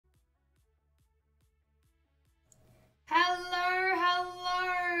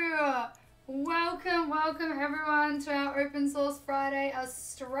welcome everyone to our Open Source Friday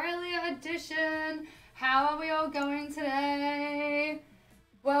Australia edition. How are we all going today?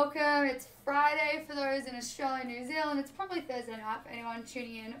 Welcome. It's Friday for those in Australia, New Zealand. It's probably Thursday night for anyone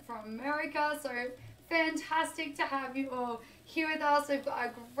tuning in from America. So fantastic to have you all here with us. We've got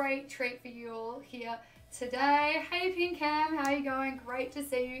a great treat for you all here today. Hey Pink Cam, how are you going? Great to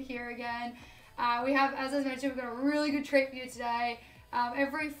see you here again. We have, as I mentioned, we've got a really good treat for you today.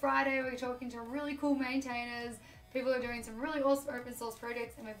 Every Friday we're talking to really cool maintainers, people who are doing some really awesome open source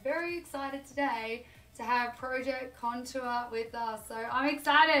projects, and we're very excited today to have Project Contour with us. So I'm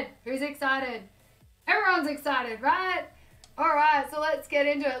excited. Who's excited? Everyone's excited, right? Alright, so let's get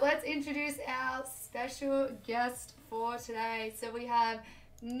into it. Let's introduce our special guest for today. So we have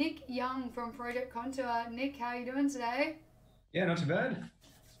Nick Young from Project Contour. Nick, how are you doing today? Yeah, not too bad.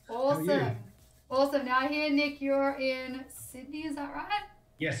 Awesome. Awesome. Now here, Nick, you're in Sydney, is that right?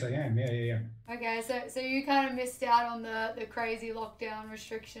 Yes, I am. Yeah. Okay, so you kind of missed out on the crazy lockdown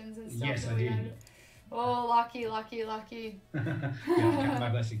restrictions and stuff. Yes, I did. Oh, lucky. Yeah, counting my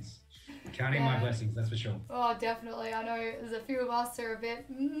blessings. Counting my blessings, that's for sure. Oh, definitely. I know there's a few of us who are a bit,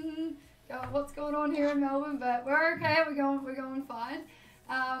 what's going on here in Melbourne, but we're okay. We're going fine.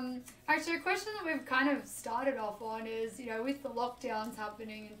 Actually, a question that we've kind of started off on is, with the lockdowns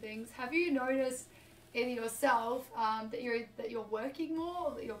happening and things, have you noticed either yourself that you're working more,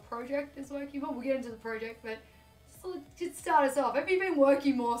 or that your project is working more? We'll get into the project, but just start us off. Have you been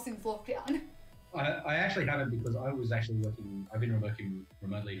working more since lockdown? I actually haven't, because I've been working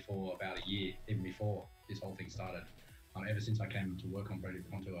remotely for about a year, even before this whole thing started. Ever since I came to work on Project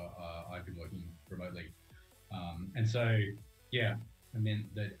Contour, I've been working remotely. And so, yeah, I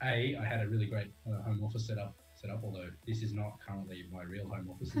meant that I had a really great home office set up, although this is not currently my real home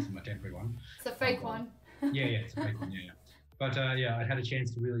office, this is my temporary one. It's a fake one. Yeah, it's a fake one, yeah. But I had a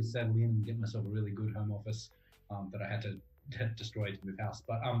chance to really settle in and get myself a really good home office that I had to destroy to move house.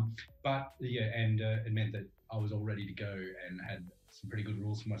 But it meant that I was all ready to go and had some pretty good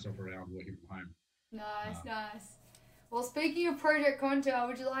rules for myself around working from home. Nice. Well, speaking of Project Contour,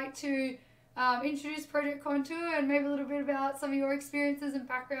 would you like to introduce Project Contour and maybe a little bit about some of your experiences and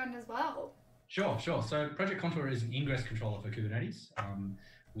background as well? Sure. So Project Contour is an ingress controller for Kubernetes.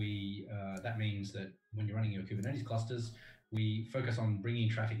 That means that when you're running your Kubernetes clusters, we focus on bringing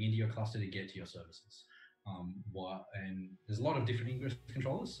traffic into your cluster to get to your services. And there's a lot of different ingress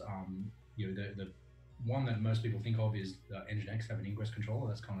controllers. The one that most people think of is Nginx have an ingress controller.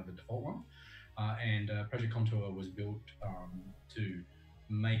 That's kind of the default one. And Project Contour was built to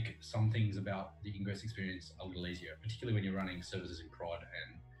make some things about the ingress experience a little easier, particularly when you're running services in prod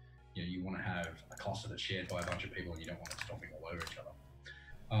and you want to have a cluster that's shared by a bunch of people and you don't want it stomping all over each other.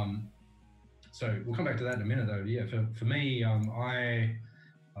 So we'll come back to that in a minute, though. Yeah, for me,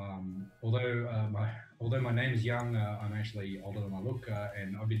 although my name is Young, I'm actually older than I look,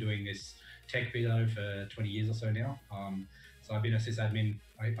 and I've been doing this tech video for 20 years or so now. So I've been a sysadmin.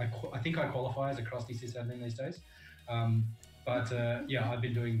 I think I qualify as a crusty sysadmin these days. I've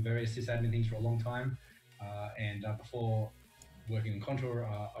been doing various sysadmin things for a long time. And before working in Contour,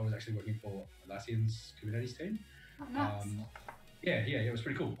 I was actually working for Atlassian's Kubernetes team. Oh, nice. It was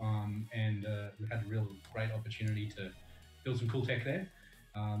pretty cool. And we had a real great opportunity to build some cool tech there.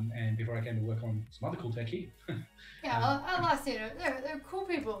 And before I came to work on some other cool tech here. Atlassian, they're cool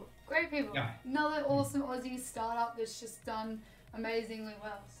people, great people. Yeah. Another awesome Aussie startup that's just done amazingly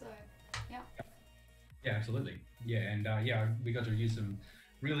well. So, yeah. Yeah, absolutely. Yeah, and we got to use some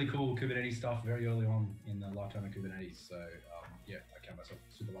really cool Kubernetes stuff very early on in the lifetime of Kubernetes. So, I count myself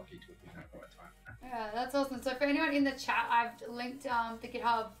super lucky to have been there at the right time. Yeah, that's awesome. So for anyone in the chat, I've linked the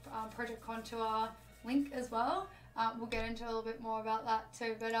GitHub Project Contour link as well. We'll get into a little bit more about that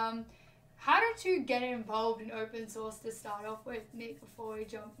too. But how did you get involved in open source to start off with, Nick, before we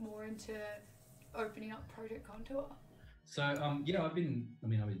jump more into opening up Project Contour? So, I've been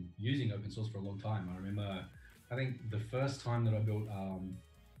using open source for a long time. I think the first time that I built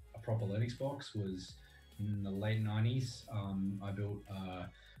a proper Linux box was in the late 90s.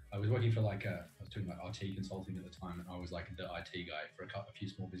 I was working for I was doing IT consulting at the time, and I was like the IT guy for a few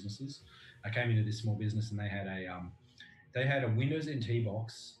small businesses. I came into this small business and they had a Windows NT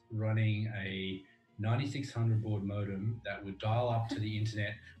box running a 9600 baud modem that would dial up to the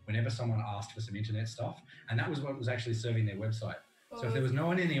internet whenever someone asked for some internet stuff. And that was what was actually serving their website. So if there was no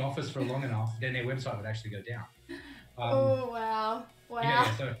one in the office for long enough, then their website would actually go down. Wow.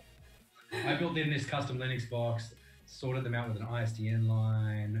 Yeah, so I built in this custom Linux box, sorted them out with an ISDN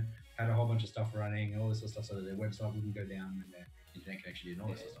line, had a whole bunch of stuff running, all this sort of stuff so that their website wouldn't go down and their internet connection and all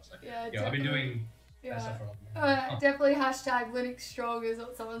this sort of stuff. So I've been doing that stuff for a long time. Definitely hashtag Linux strong is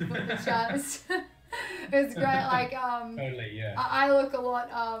what someone's put in the chat. It's great. Like Totally, yeah. I look a lot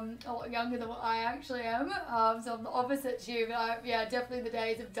younger than what I actually am. So I'm the opposite to you. But yeah, definitely the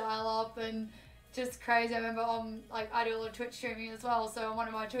days of dial-up and just crazy. I remember I do a lot of Twitch streaming as well. So on one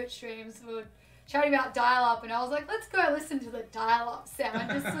of my Twitch streams, we were chatting about dial-up, and I was like, let's go listen to the dial-up sound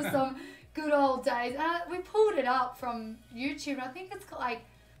just for some good old days. And we pulled it up from YouTube, and I think it's got like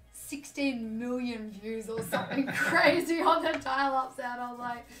 16 million views or something crazy on the dial-up sound. I was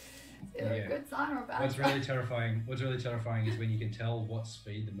like, it's a good sign or a bad What's really terrifying is when you can tell what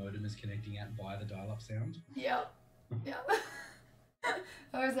speed the modem is connecting at by the dial-up sound. Yep. Yep.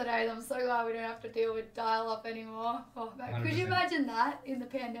 Those are days. I'm so glad we don't have to deal with dial-up anymore. Oh, could you imagine that in the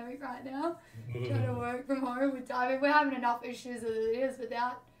pandemic right now? Trying to work from home with dial-up. We're having enough issues as it is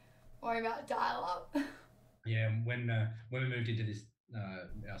without worrying about dial-up. Yeah, when we moved into this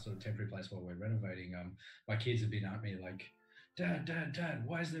our sort of temporary place while we're renovating, my kids have been at me like, Dad,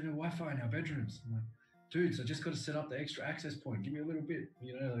 why is there no Wi-Fi in our bedrooms? I'm like, dudes, I just got to set up the extra access point. Give me a little bit,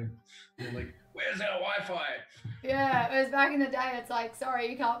 like, where's our Wi-Fi? Yeah, whereas back in the day, it's like, sorry,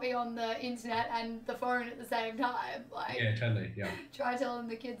 you can't be on the internet and the phone at the same time. Like, yeah, totally, yeah. Try telling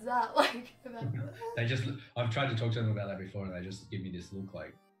the kids that, like, I've tried to talk to them about that before, and they just give me this look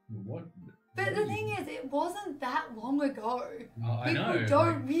like, what? But the thing is, it wasn't that long ago. I know. People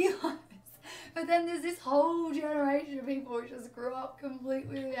don't realise. But then there's this whole generation of people who just grew up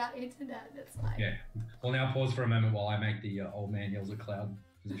completely without internet. And it's like... Yeah. Well, now pause for a moment while I make the old man yells at cloud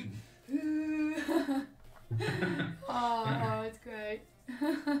position. oh, it's great.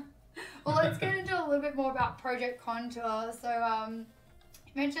 Well, let's get into a little bit more about Project Contour. So, you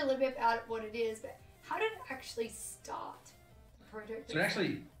mentioned a little bit about what it is, but how did it actually start, the project? So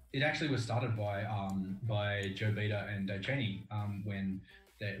it actually was started by Joe Beda and Dave Cheney when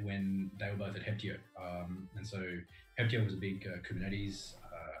they were both at Heptio, and so Heptio was a big Kubernetes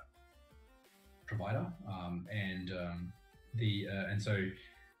provider, and so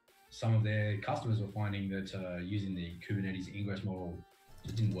some of their customers were finding that using the Kubernetes ingress model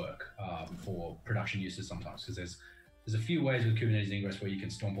just didn't work for production uses sometimes, because there's a few ways with Kubernetes ingress where you can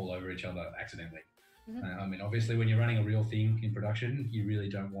stomp all over each other accidentally. I mean, obviously, when you're running a real thing in production, you really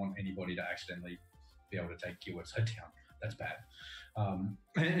don't want anybody to accidentally be able to take your website down. That's bad.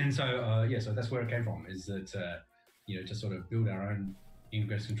 So that's where it came from, is that, to sort of build our own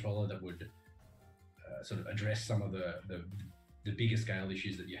ingress controller that would sort of address some of the bigger scale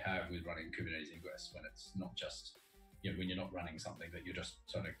issues that you have with running Kubernetes ingress when it's not just, when you're not running something that you're just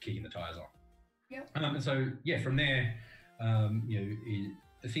sort of kicking the tires on. Yep. And so, from there,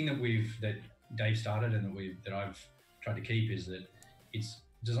 the thing that Dave started and that I've tried to keep is that it's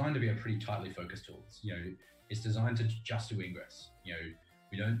designed to be a pretty tightly focused tool. It's designed to just do ingress.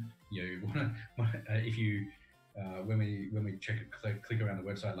 We don't, if you, when we click around the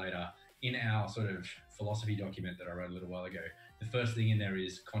website later, in our sort of philosophy document that I wrote a little while ago, the first thing in there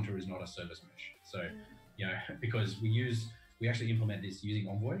is Contour is not a service mesh. So, because we actually implement this using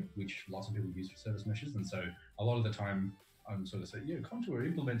Envoy, which lots of people use for service meshes. And so a lot of the time I'm sort of saying, Contour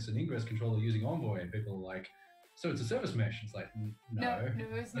implements an ingress controller using Envoy, and people are like, so it's a service mesh. It's like, no,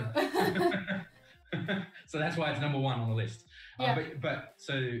 it's not. So that's why it's number one on the list. Yeah.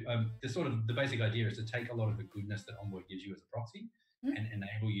 The basic idea is to take a lot of the goodness that Envoy gives you as a proxy and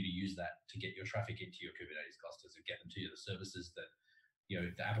enable you to use that to get your traffic into your Kubernetes clusters and get them to the services that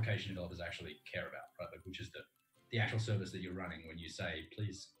the application developers actually care about, right? Which is the actual service that you're running when you say,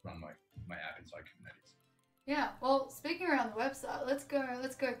 please run my app inside Kubernetes. Yeah, well, speaking around the website, let's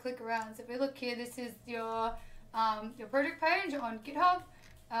go click around. So if we look here, this is your project page on GitHub.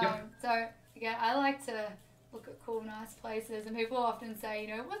 So again, I like to look at cool, nice places, and people often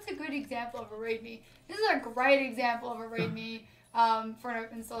say, what's a good example of a README? This is a great example of a README for an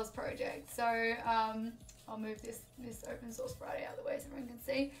open source project. So I'll move this Open Source Friday out of the way so everyone can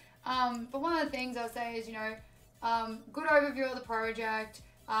see. But one of the things I'll say is, good overview of the project,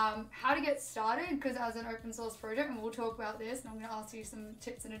 how to get started, because as an open source project, and we'll talk about this, and I'm going to ask you some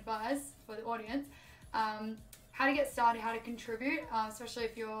tips and advice for the audience, how to get started, how to contribute, especially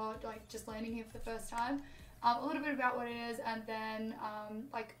if you're just landing here for the first time, a little bit about what it is, and then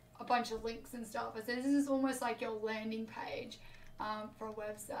a bunch of links and stuff. So this is almost like your landing page for a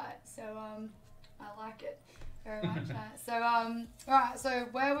website. So I like it very much. All right, so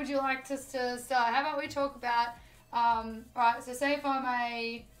where would you like us to start? How about we talk about, all right, so say if I'm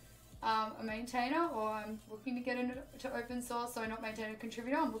a maintainer, or I'm looking to get into open source, so not maintainer,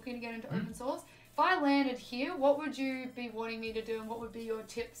 contributor, I'm looking to get into open source. If I landed here, what would you be wanting me to do, and what would be your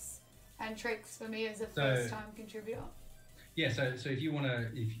tips and tricks for me as a first-time contributor? Yeah, so if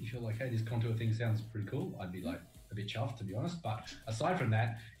you're like, hey, this Contour thing sounds pretty cool, I'd be like, a bit chuffed, to be honest. But aside from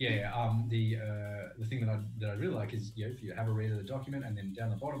that, the thing that I really like is, if you have a read of the document, and then down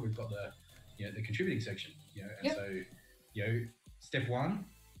the bottom we've got the contributing section, and so step one,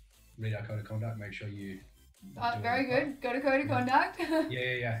 read our code of conduct, make sure you very good. Go to code of conduct.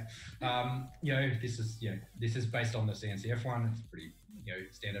 This is based on the CNCF one. It's pretty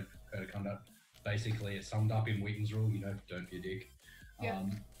standard code of conduct. Basically, it's summed up in Wheaton's rule. Don't be a dick.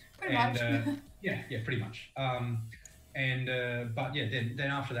 Pretty much. Pretty much. Then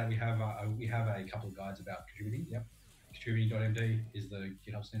after that we have a couple of guides about contributing. Yep, contributing.md is the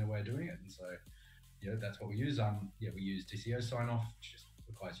GitHub standard way of doing it, and so that's what we use. We use TCO sign off, which just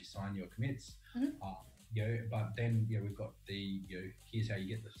requires you sign your commits. But then we've got the here's how you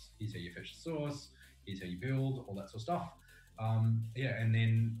get this, here's how you fetch the source, here's how you build, all that sort of stuff. And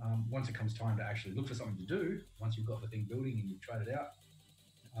then once it comes time to actually look for something to do, once you've got the thing building and you've tried it out,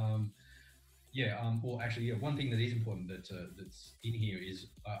 one thing that is important that's in here is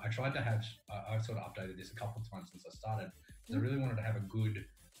I tried to have, I've sort of updated this a couple of times since I started, because I really wanted to have a good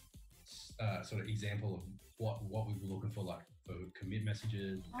sort of example of what we were looking for, like for commit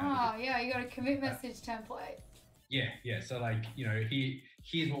messages. You got a commit message template. So like,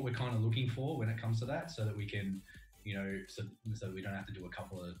 here's what we're kind of looking for when it comes to that, so that we can, so that we don't have to do a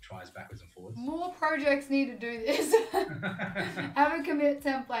couple of tries backwards and forwards. More projects need to do this. Have a commit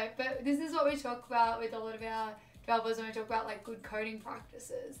template. But this is what we talk about with a lot of our developers when we talk about like good coding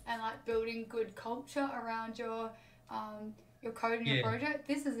practices and like building good culture around your code and your project.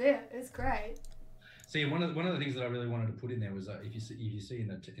 This is it. It's great. See, one of the things that I really wanted to put in there was if you see in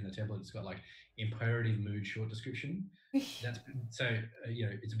the template, it's got like imperative mood short description. That's so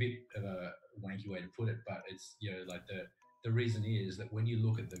it's a bit of a wanky way to put it, but it's like the reason is that when you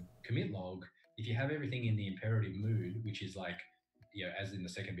look at the commit log, if you have everything in the imperative mood, which is like as in the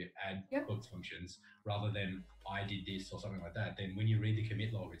second bit, add hooks functions, rather than I did this or something like that, then when you read the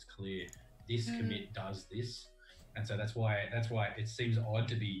commit log, it's clear this commit does this, and so that's why it seems odd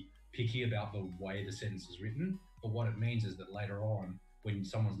to be picky about the way the sentence is written, but what it means is that later on, when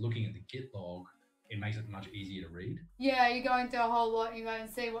someone's looking at the Git log, it makes it much easier to read. Yeah, you're going through a whole lot and you go and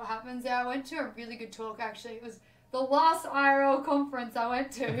see what happens. I went to a really good talk, actually. It was the last IRL conference I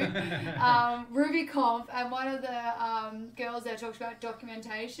went to, RubyConf, and one of the girls there talked about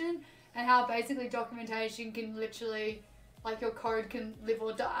documentation and how basically documentation can literally, like your code can live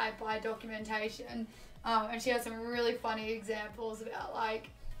or die by documentation. And she had some really funny examples about like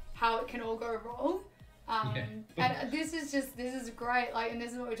how it can all go wrong. And this is great, like, and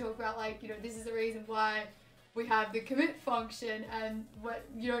this is what we talk about, like, this is the reason why we have the commit function, and what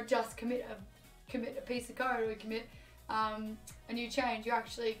you don't just commit a piece of code or commit a new change. You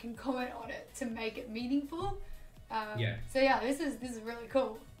actually can comment on it to make it meaningful. So this is really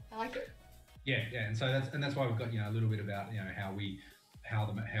cool. I like it. And so that's why we've got a little bit about how we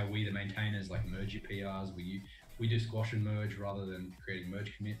the maintainers like merge your PRs. We do squash and merge rather than creating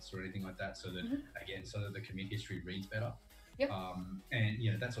merge commits or anything like that, so that so that the commit history reads better.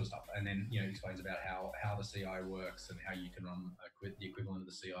 And that sort of stuff. And then explains about how the CI works and how you can run the equivalent of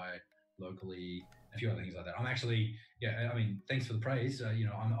the CI locally, a few other things like that. I'm actually thanks for the praise.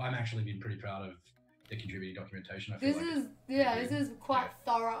 I'm actually been pretty proud of the contributing documentation. I feel this is quite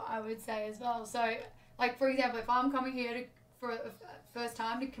thorough, I would say, as well. So like, for example, if I'm coming here for a first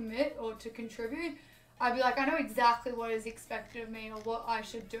time to commit or to contribute, I'd be like, I know exactly what is expected of me or what I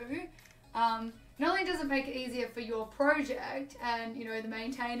should do. Not only does it make it easier for your project and the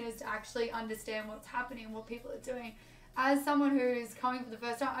maintainers to actually understand what's happening, what people are doing. As someone who's coming for the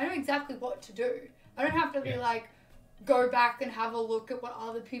first time, I know exactly what to do. I don't have to be like, go back and have a look at what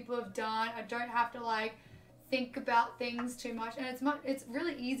other people have done. I don't have to like think about things too much, and it's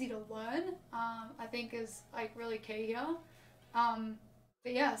really easy to learn. I think is like really key here.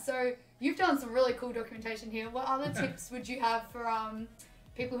 But yeah, so you've done some really cool documentation here. What other tips would you have for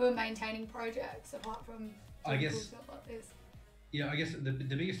people who are maintaining projects apart from cool stuff like this? I guess the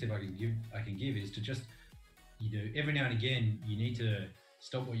biggest tip I can give is to just every now and again you need to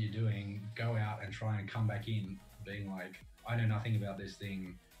stop what you're doing, go out and try and come back in being like, I know nothing about this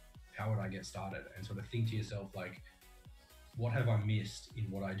thing, how would I get started? And sort of think to yourself like, what have I missed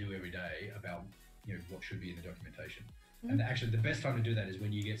in what I do every day about what should be in the documentation? And actually the best time to do that is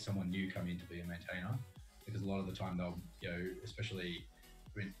when you get someone new come in to be a maintainer, because a lot of the time they'll, especially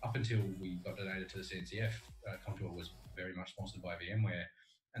up until we got donated to the CNCF, Contour was very much sponsored by VMware.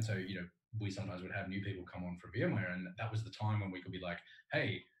 And so, we sometimes would have new people come on from VMware, and that was the time when we could be like,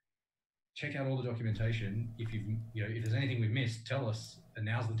 hey, check out all the documentation. If if there's anything we've missed, tell us, and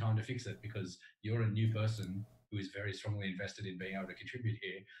now's the time to fix it, because you're a new person who is very strongly invested in being able to contribute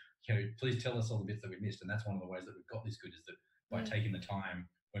here, please tell us all the bits that we missed. And that's one of the ways that we've got this good, is that by taking the time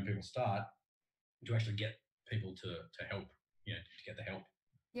when people start to actually get people to help, to get the help.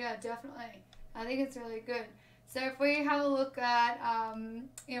 Yeah, definitely. I think it's really good. So if we have a look at,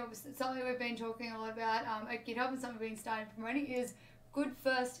 something we've been talking a lot about at GitHub, and something we've been starting promoting, is good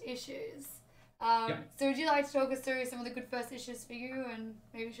first issues. So would you like to talk us through some of the good first issues for you, and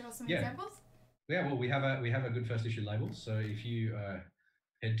maybe show us some examples? Yeah, well, we have a good first issue label. So if you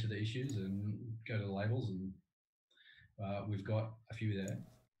head to the issues and go to the labels, and we've got a few there.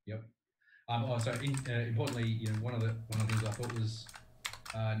 Yep. Importantly, one of the things I thought was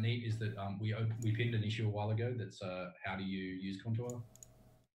neat is that we pinned an issue a while ago that's how do you use Contour?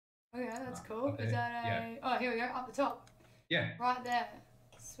 Oh yeah, that's cool. Is that oh, here we go, up the top. Yeah. Right there.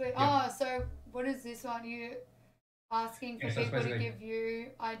 Sweet. Yeah. Oh, so what is this one? You asking for people to give you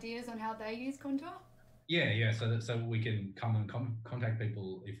ideas on how they use Contour? Yeah. So we can come and contact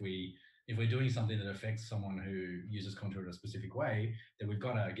people if we're doing something that affects someone who uses Contour in a specific way. Then we've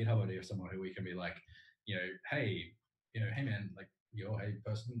got a GitHub idea of someone who we can be like, hey man, like, hey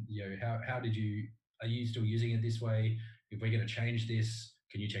person, how are you still using it this way? If we're going to change this,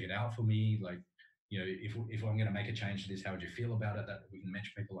 can you check it out for me? Like, if I'm going to make a change to this, how would you feel about it? That we can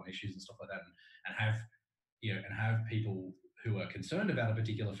mention people on issues and stuff like that, and have people who are concerned about a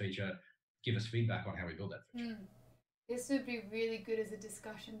particular feature give us feedback on how we build that feature. This would be really good as a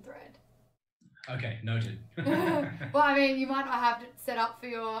discussion thread. Okay, noted. Well, I mean, you might not have it set up for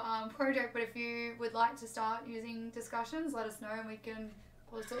your project, but if you would like to start using discussions, let us know and we can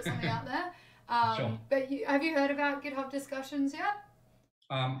sort something out there. Sure. But have you heard about GitHub discussions yet?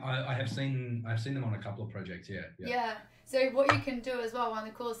 I have seen them on a couple of projects. Yeah. So what you can do as well, one of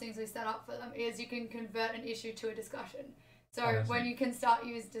the coolest things we set up for them is you can convert an issue to a discussion. So when you can start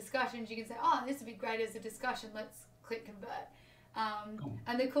use discussions, you can say, oh, this would be great as a discussion. Let's click convert. Cool.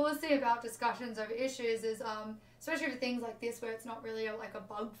 And the coolest thing about discussions over issues is, especially for things like this where it's not really like a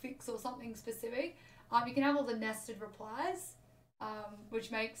bug fix or something specific, you can have all the nested replies, which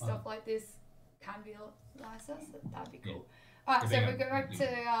makes stuff like this can be nicer. So that'd be cool. Yeah. Alright, so if we go back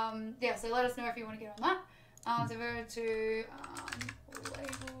to, so let us know if you want to get on that. So we're going to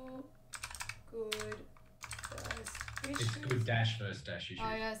label good first issues. It's good first issues.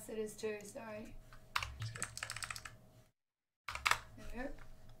 Oh yes, it is too, sorry. There we go.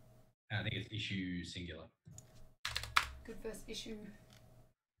 I think it's issue singular. Good first issue.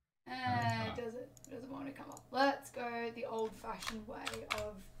 And doesn't want to come up. Let's go the old-fashioned way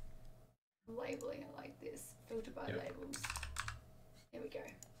of labeling it like this. Filter by labels. Here we go.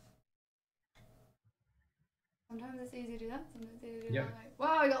 Sometimes it's easy to do that. Sometimes it's easy to do that.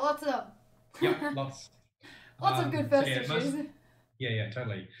 Wow, we got lots of them. Yep, lots. Lots of good first issues. Yeah,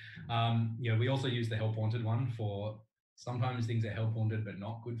 totally. We also use the help wanted one for sometimes things are help wanted but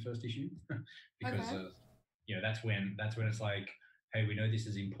not good first issue because that's when it's like, hey, we know this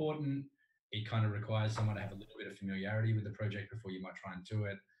is important. It kind of requires someone to have a little bit of familiarity with the project before you might try and do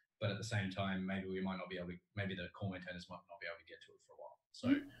it. But at the same time, maybe we might not be able to, maybe the core maintainers might not be able to get to it for a while. So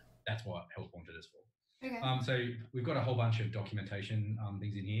that's what help wanted is for. Okay. So we've got a whole bunch of documentation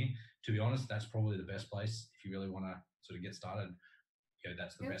things in here. To be honest, that's probably the best place if you really want to sort of get started.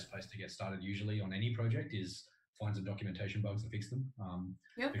 That's the best place to get started usually on any project, is find some documentation bugs and fix them.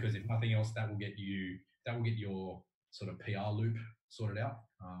 Because if nothing else, that will get your sort of PR loop sorted out.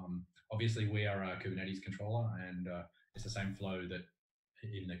 Obviously, we are a Kubernetes controller, and it's the same flow that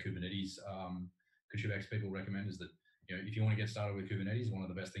in the Kubernetes Contributex people recommend, is that if you want to get started with Kubernetes, one of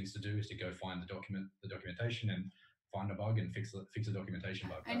the best things to do is to go find the documentation and find a bug and fix a documentation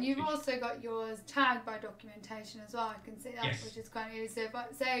bug. And you've also got yours tagged by documentation as well. I can see that, which is kind of easy. So if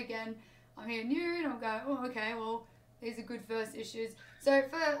I say again, I'm here new, and I'll go, oh, okay, well, these are good first issues. So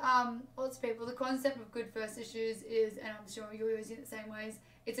for lots of people, the concept of good first issues is, and I'm sure you're using it the same ways,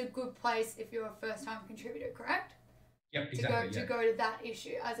 it's a good place if you're a first-time contributor, correct? Yep, exactly. To go to that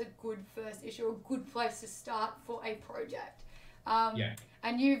issue as a good first issue, a good place to start for a project.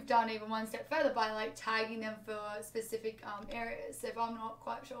 And you've done even one step further by like tagging them for specific areas. So if I'm not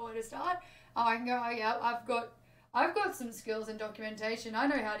quite sure where to start, I can go, oh yeah, I've got some skills in documentation. I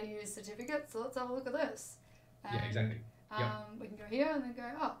know how to use certificates, so let's have a look at this. And, exactly. We can go here and then go,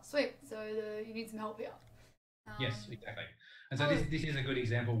 oh, sweet. So you need some help here. Yes, exactly. And so this is a good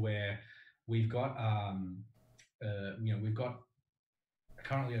example where we've got we've got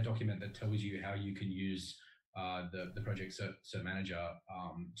currently a document that tells you how you can use the project cert manager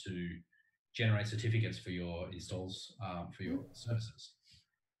to generate certificates for your installs for your services.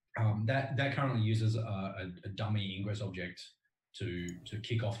 That currently uses a dummy ingress object to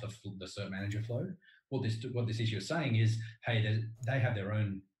kick off the cert manager flow. what this issue is saying is, hey, they have their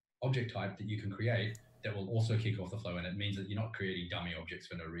own object type that you can create that will also kick off the flow, and it means that you're not creating dummy objects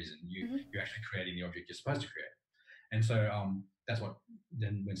for no reason. You're actually creating the object you're supposed to create. And so that's what,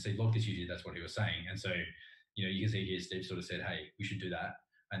 then when Steve logged this usually, that's what he was saying. And so, you know, you can see here Steve sort of said, hey, we should do that.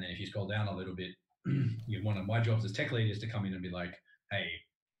 And then if you scroll down a little bit, one of my jobs as tech lead is to come in and be like, hey,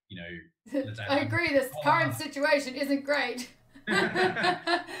 you know, let's add I agree, this current situation isn't great.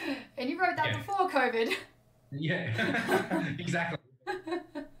 And you wrote that before COVID. Yeah, exactly.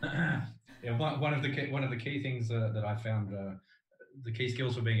 Yeah, one of the key things that I found, the key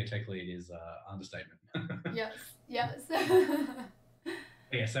skills for being a tech lead is understatement. Yes. Yeah,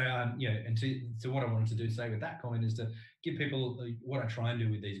 so and to what I wanted to do today with that comment is to give people, what I try and do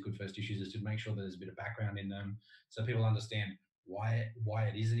with these good first issues is to make sure that there's a bit of background in them, so people understand why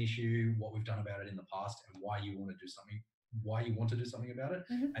it is an issue, what we've done about it in the past, and why you want to do something about it.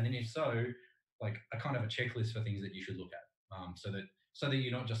 And then if so, like a kind of a checklist for things that you should look at, so that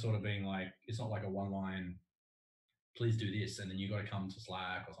you're not just sort of being like, it's not like a one line, please do this, and then you got to come to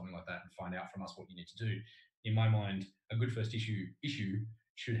Slack or something like that and find out from us what you need to do. In my mind, a good first issue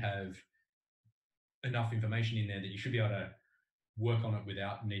should have enough information in there that you should be able to work on it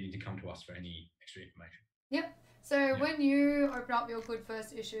without needing to come to us for any extra information. Yep. So when you open up your good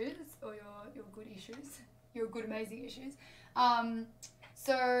first issues, or your good issues, your good amazing issues,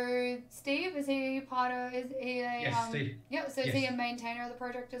 so Steve, is he yes, Steve. Yep. So is he a maintainer of the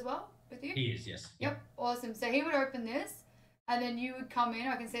project as well with you? He is, yes. Yep. Awesome. So he would open this, and then you would come in.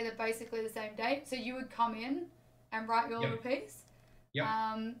 I can see they're basically the same date. So you would come in and write your little piece. Yep.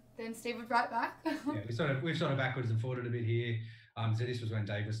 Then Steve would write back. Yeah, we've sort of backwards and forwarded a bit here. So this was when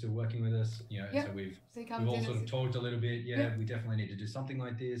Dave was still working with us. You know, so we've all sort of talked a little bit. Yeah, we definitely need to do something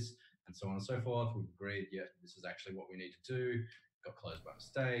like this, and so on and so forth. We've agreed, this is actually what we need to do. Got closed by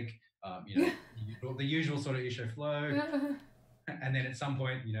mistake. You know, the usual sort of issue flow. And then at some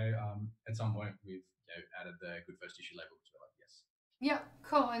point, we've added the good first issue label to it. Yes. Yeah,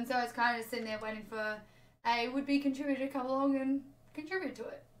 cool. And so it's kind of sitting there waiting for a would-be contributor to come along and contribute to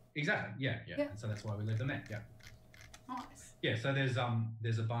it. Exactly. Yeah. And so that's why we leave them there. Yeah. Nice. Yeah. So there's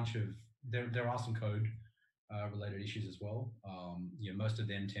a bunch of there are some code related issues as well. Most of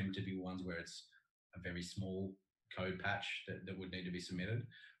them tend to be ones where it's a very small code patch that would need to be submitted,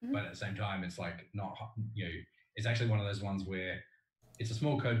 but at the same time, it's like not it's actually one of those ones where it's a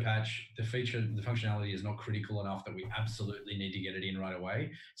small code patch. The functionality is not critical enough that we absolutely need to get it in right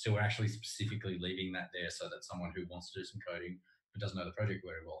away. So we're actually specifically leaving that there so that someone who wants to do some coding but doesn't know the project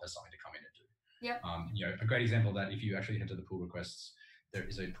very well has something to come in and do. Yeah. A great example of that, if you actually head to the pull requests, there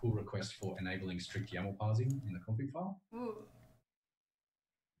is a pull request for enabling strict YAML parsing in the config file. Ooh.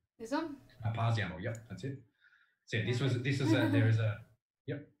 This one? Parse YAML. Yep, that's it. So yeah,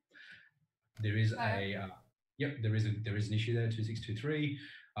 there is an issue there, 2623,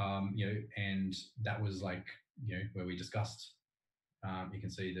 and that was like, where we discussed, you can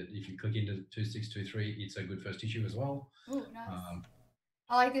see that if you click into 2623, it's a good first issue as well. Oh, nice.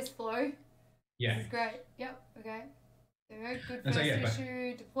 I like this flow. Yeah. This is great. Yep. Okay. So good first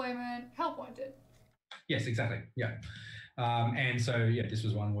issue, deployment, help wanted. Yes, exactly. Yeah. And so, this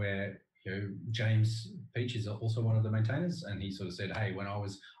was one where, James Peach is also one of the maintainers, and he sort of said, hey, when I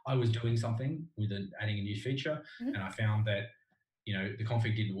was doing something with adding a new feature, and I found that, the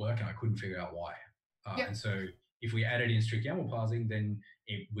config didn't work and I couldn't figure out why. And so if we added in strict YAML parsing, then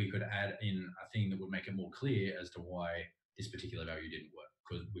we could add in a thing that would make it more clear as to why this particular value didn't work,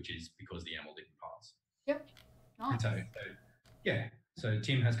 which is because the YAML didn't parse. Yep. Nice. And so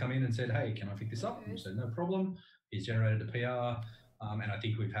Tim has come in and said, hey, can I pick this up? And we said, no problem. He's generated a PR. And I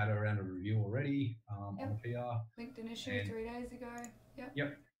think we've had a round of review already on the PR. Linked an issue 3 days ago.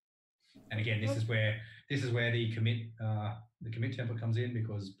 Yep. And again, this is where the commit template comes in,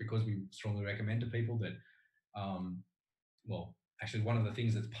 because we strongly recommend to people that, actually one of the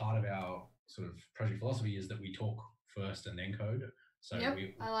things that's part of our sort of project philosophy is that we talk first and then code. So I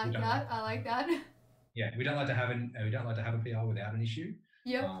like that. Yeah, we don't like to have a PR without an issue.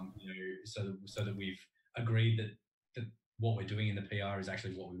 Yep. So that we've agreed that what we're doing in the PR is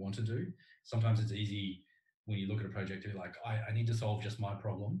actually what we want to do. Sometimes it's easy when you look at a project to be like, I need to solve just my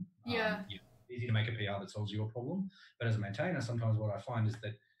problem. It's easy to make a PR that solves your problem. But as a maintainer, sometimes what I find is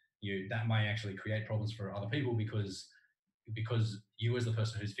that that may actually create problems for other people because you, as the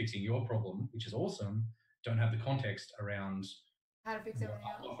person who's fixing your problem, which is awesome, don't have the context around how to fix everything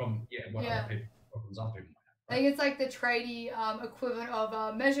else. Other problems other people might have. I think it's like the tradie equivalent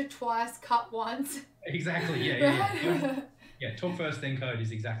of measure twice, cut once. Exactly. Yeah. Talk first, then code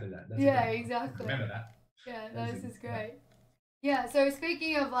is exactly that. That's exactly. Remember that. Yeah, this is great. Yeah. So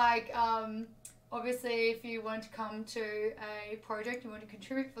speaking of like obviously, if you want to come to a project, you want to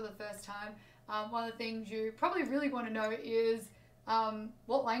contribute for the first time, one of the things you probably really want to know is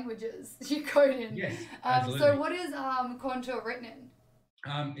what languages you code in. Yes, absolutely. So what is Contour written in?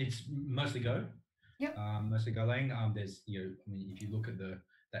 It's mostly Go. Yep. Mostly Golang. There's, I mean, if you look at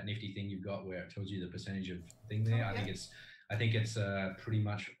that nifty thing you've got where it tells you the percentage of thing there, I think it's pretty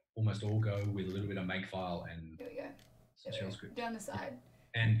much almost all Go with a little bit of Makefile and shell script down the side.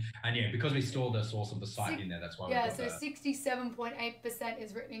 And yeah, because we store the source of the site in there, that's why. Yeah, so 67.8%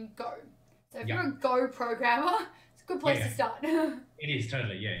 is written in Go. So if you're a Go programmer, it's a good place to start. It is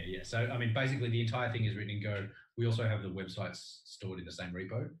totally, yeah. So I mean, basically the entire thing is written in Go. We also have the websites stored in the same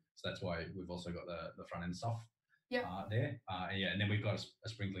repo, so that's why we've also got the front end stuff there. And then we've got a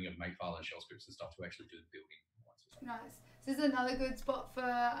sprinkling of Makefile and shell scripts and stuff to actually do the building. Nice. So this is another good spot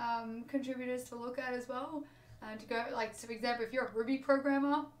for contributors to look at as well. To go, like, so for example, if you're a Ruby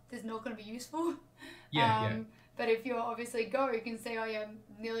programmer, this is not going to be useful. But if you're obviously Go, you can see, oh yeah,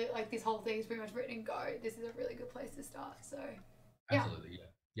 nearly like this whole thing is pretty much written in Go. This is a really good place to start. So, absolutely,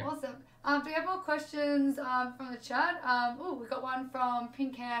 yeah. Awesome. Do we have more questions from the chat? We got one from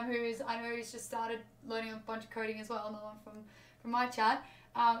Pinkam, I know he's just started learning a bunch of coding as well. Another one from my chat.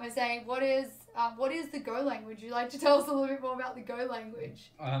 And saying, what is the Go language? Would you like to tell us a little bit more about the Go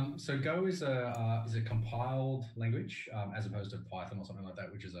language? So Go is a compiled language as opposed to Python or something like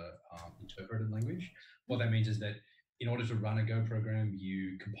that, which is a interpreted language. What that means is that in order to run a Go program,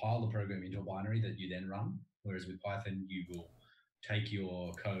 you compile the program into a binary that you then run. Whereas with Python, you will take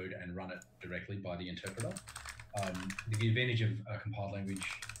your code and run it directly by the interpreter. The advantage of a compiled language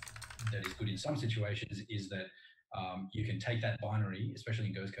that is good in some situations is that you can take that binary, especially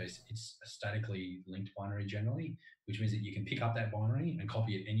in Go's case, it's a statically linked binary generally, which means that you can pick up that binary and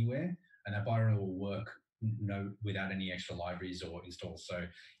copy it anywhere, and that binary will work without any extra libraries or installs. So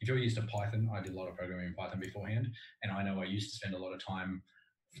if you're used to Python, I did a lot of programming in Python beforehand, and I know I used to spend a lot of time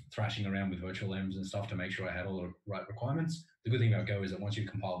thrashing around with virtual envs and stuff to make sure I had all the right requirements. The good thing about Go is that once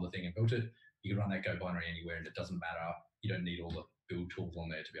you've compiled the thing and built it, you can run that Go binary anywhere, and it doesn't matter. You don't need all the build tools on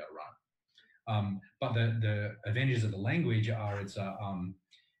there to be able to run. But the advantages of the language are it's a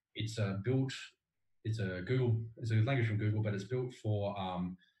language from Google, but it's built for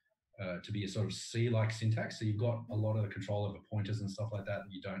to be a sort of C-like syntax. So you've got a lot of the control over pointers and stuff like that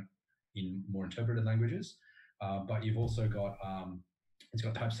you don't in more interpreted languages. But you've also got it's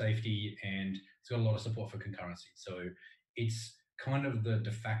got type safety, and it's got a lot of support for concurrency. So it's kind of the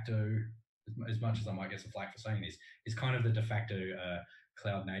de facto, as much as I might get some flack for saying this, it's kind of the de facto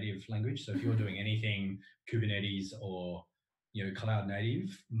cloud native language. So if you're doing anything Kubernetes or cloud native,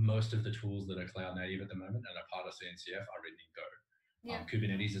 most of the tools that are cloud native at the moment and are part of CNCF are written in Go.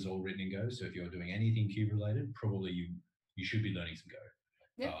 Kubernetes is all written in Go. So if you're doing anything Kube related, probably you should be learning some Go.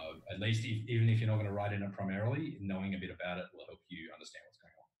 At least even if you're not going to write in it primarily, knowing a bit about it will help you understand what's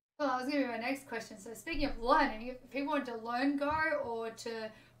going on. Well, that was going to be my next question. So speaking of learning, if people want to learn Go or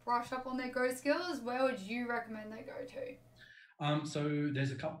to brush up on their Go skills, where would you recommend they go to? So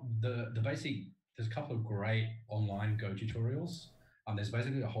there's a couple. There's a couple of great online Go tutorials. There's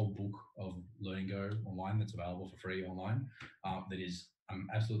basically a whole book of learning Go online that's available for free online. That is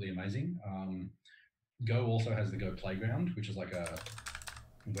absolutely amazing. Go also has the Go Playground, which is like a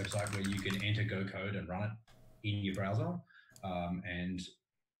website where you can enter Go code and run it in your browser, and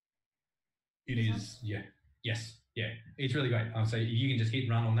it is it's really great. So you can just hit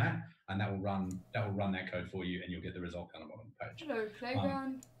run on that, and that will run that code for you, and you'll get the result kind of on the page. Hello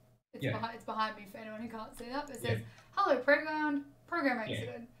Playground. It's behind me for anyone who can't see that. But it says hello Playground, program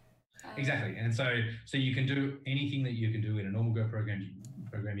exited. Exactly, and so you can do anything that you can do in a normal Go program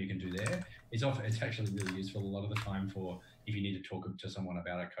you can do there. It's actually really useful a lot of the time for if you need to talk to someone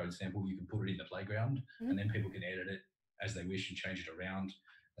about a code sample, you can put it in the Playground, and then people can edit it as they wish and change it around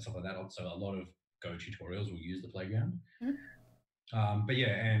and stuff like that. So a lot of Go tutorials will use the Playground. Then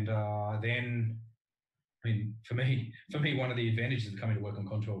I mean, for me, one of the advantages of coming to work on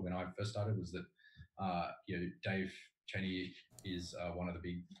Contour when I first started was that Dave Cheney is one of the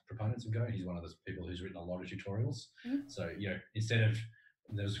big proponents of Go. He's one of those people who's written a lot of tutorials. So instead of,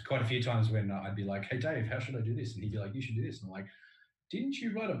 there's quite a few times when I'd be like, hey Dave, how should I do this? And he'd be like, you should do this. And I'm like, didn't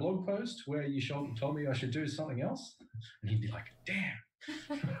you write a blog post where you told me I should do something else? And he'd be like, damn.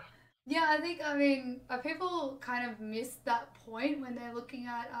 Yeah, I mean, people kind of miss that point when they're looking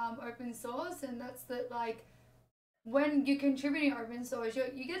at open source, and that's that, like, when you're contributing open source,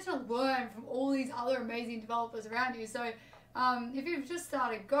 you get to learn from all these other amazing developers around you. So if you've just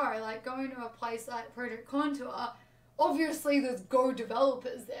started Go, like going to a place like Project Contour, obviously there's Go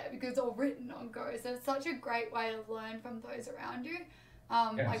developers there because it's all written on Go. So it's such a great way to learn from those around you.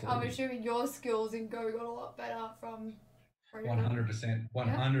 Like I'm assuming your skills in Go got a lot better from 100%,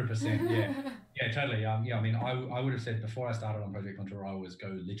 100%. Yeah, yeah, totally. Yeah, I mean, I would have said before I started on Project Contour, I was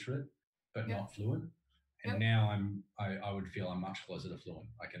Go literate, but not fluent. And now I would feel I'm much closer to fluent.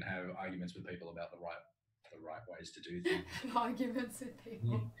 I can have arguments with people about the right ways to do things. Arguments with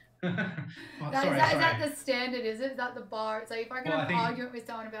people. Yeah. Is that the standard? Is that the bar? It's like if I can have an argument with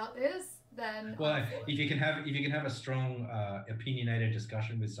someone about this, then if you can have a strong opinionated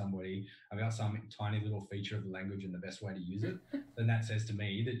discussion with somebody about some tiny little feature of the language and the best way to use it, then that says to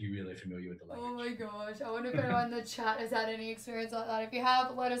me that you're really familiar with the language. Oh my gosh, I wonder if anyone in the chat has had any experience like that. If you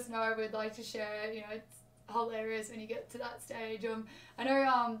have, let us know. We'd like to share. You know, it's hilarious when you get to that stage. I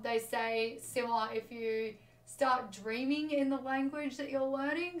know they say similar if you start dreaming in the language that you're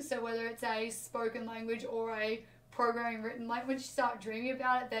learning, so whether it's a spoken language or a programming written language, you start dreaming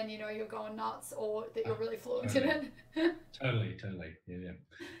about it, then you know you're going nuts or that you're really fluent in it. Totally.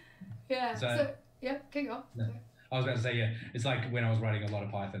 Yeah. So yeah, keep going. No, I was about to say, yeah, it's like when I was writing a lot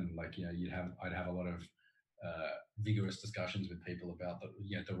of Python, like, you know, I'd have a lot of vigorous discussions with people about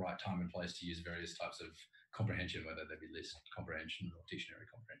the right time and place to use various types of comprehension, whether they be list comprehension or dictionary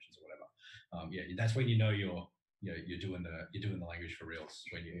comprehensions or whatever. Yeah, that's when you know you're doing the language for reals,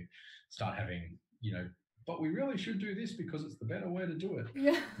 when you start having, you know, but we really should do this because it's the better way to do it.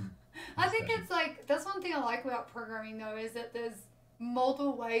 Yeah. I think it's like, that's one thing I like about programming though, is that there's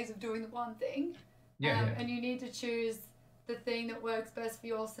multiple ways of doing the one thing. And you need to choose the thing that works best for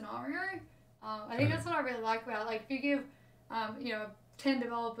your scenario. I think that's what I really like about it. Like if you give, 10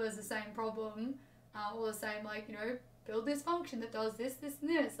 developers the same problem, or the same, like, you know, build this function that does this, this, and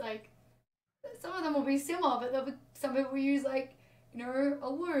this. Like, some of them will be similar, but some people will use, like, you know, a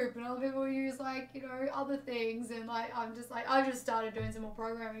loop, and other people will use, like, you know, other things. And, like, I just started doing some more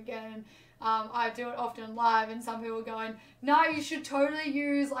programming again, and I do it often live, and some people are going, no, you should totally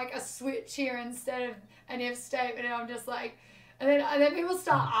use, like, a switch here instead of an if statement. And I'm just like, and then people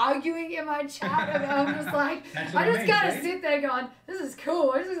start arguing in my chat, and I'm just like, I just gotta sit there going, this is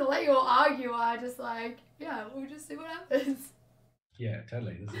cool. I'm just gonna let you all argue. I just like, yeah, we'll just see what happens. Yeah,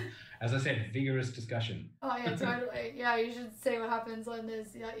 totally. As I said, vigorous discussion. Oh yeah, totally. Yeah, you should see what happens when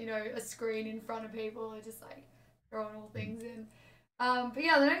there's, you know, a screen in front of people and just like throwing all things in. But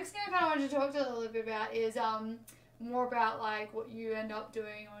yeah, the next thing I kind of wanted to talk to you a little bit about is more about like what you end up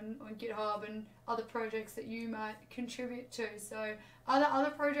doing on GitHub and other projects that you might contribute to. So are there other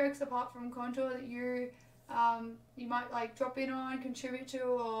projects apart from Contour that you might like drop in on, contribute to,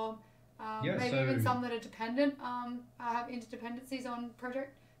 or maybe even some that are dependent, have interdependencies on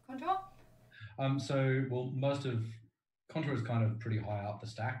Project Contour? Most of Contour is kind of pretty high up the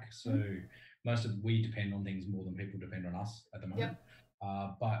stack. So we depend on things more than people depend on us at the moment. Yep.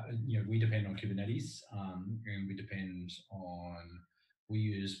 But you know, we depend on Kubernetes, and we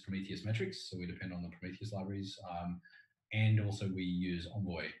use Prometheus metrics, so we depend on the Prometheus libraries, and also we use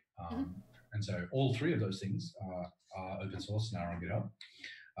Envoy. And so all three of those things are open source and are on GitHub.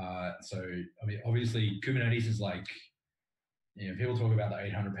 So I mean, obviously Kubernetes is like, you know, people talk about the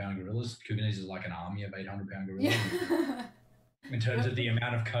 800-pound gorillas. Kubernetes is like an army of 800-pound gorillas. Yeah. In terms of the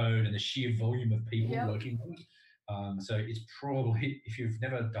amount of code and the sheer volume of people working on it. So it's probably, if you've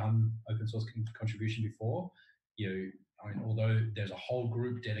never done open source contribution before, you know, I mean, although there's a whole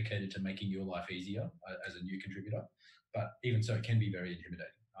group dedicated to making your life easier as a new contributor, but even so, it can be very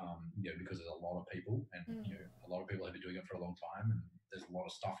intimidating, you know, because there's a lot of people, and you know, a lot of people have been doing it for a long time, and there's a lot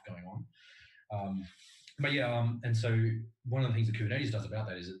of stuff going on. And so one of the things that Kubernetes does about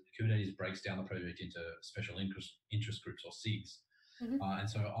that is that Kubernetes breaks down the project into special interest groups, or SIGs. And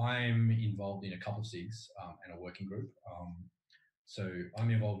so I'm involved in a couple of SIGs and a working group. So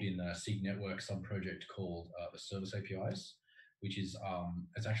I'm involved in a SIG network sub-project called the Service APIs, which is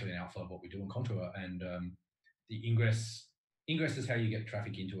it's actually an outflow of what we do in Contour. And the ingress is how you get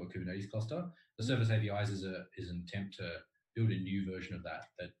traffic into a Kubernetes cluster. The Service APIs is an attempt to build a new version of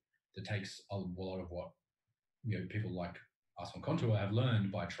that takes a lot of what, you know, people like us on Contour have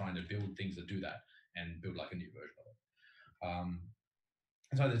learned by trying to build things that do that and build like a new version of it.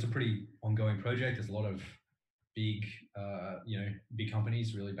 And so it's a pretty ongoing project. There's a lot of big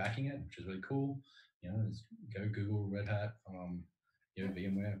companies really backing it, which is really cool. You know, there's Google, Red Hat, you know,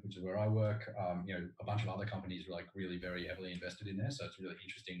 VMware, which is where I work. You know, a bunch of other companies are like really very heavily invested in there. So it's a really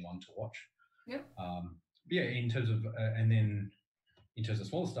interesting one to watch. Yep. In terms of, and then in terms of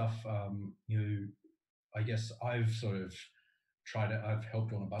small stuff, you know, I guess I've sort of I've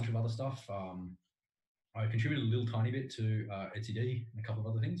helped on a bunch of other stuff. I contributed a little tiny bit to etcd and a couple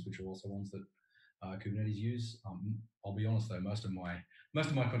of other things, which are also ones that Kubernetes use. I'll be honest though, most of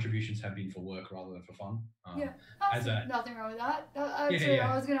my contributions have been for work rather than for fun. Nothing wrong with that. I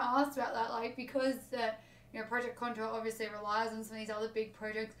was going to ask about that, like, because Project Contour obviously relies on some of these other big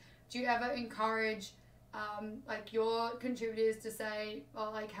projects. Do you ever encourage like your contributors to say,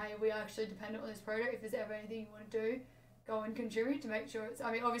 oh, like, hey, we actually depend on this project. If there's ever anything you want to do, go and contribute to make sure it's.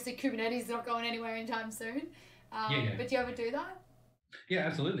 I mean, obviously Kubernetes is not going anywhere anytime soon. But do you ever do that? Yeah,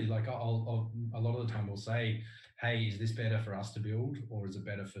 absolutely. Like I'll a lot of the time we'll say, hey, is this better for us to build, or is it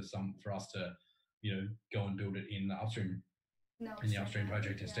better for us to, go and build it in the upstream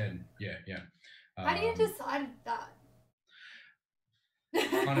project instead? Yeah. How do you decide that?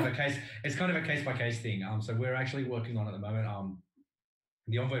 It's kind of a case by case thing. So we're actually working on at the moment.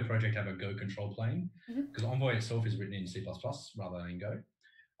 The Envoy project have a Go control plane because Envoy itself is written in C++ rather than in Go.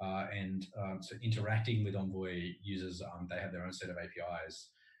 So interacting with Envoy users, they have their own set of APIs,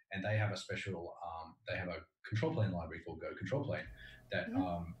 and they have a special, they have a control plane library called Go control plane that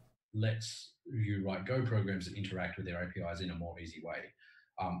lets you write Go programs that interact with their APIs in a more easy way.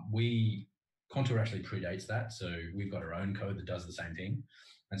 Contour actually predates that, so we've got our own code that does the same thing.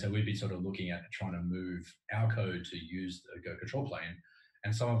 And so we've been sort of looking at trying to move our code to use the Go control plane.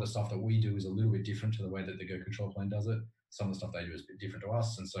 And some of the stuff that we do is a little bit different to the way that the Go control plane does it. Some of the stuff they do is a bit different to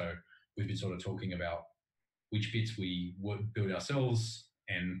us. And so we've been sort of talking about which bits we would build ourselves,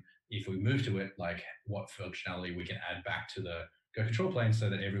 and if we move to it, like what functionality we can add back to the Go control plane so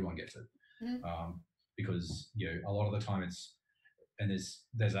that everyone gets it. Because a lot of the time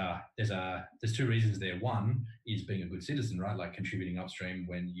there's two reasons there. One is being a good citizen, right? Like contributing upstream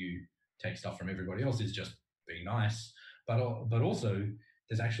when you take stuff from everybody else is just being nice. But also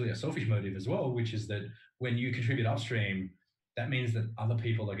there's actually a selfish motive as well, which is that when you contribute upstream, that means that other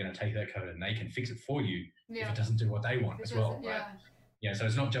people are going to take that code and they can fix it for you if it doesn't do what they want as well, right? Yeah, so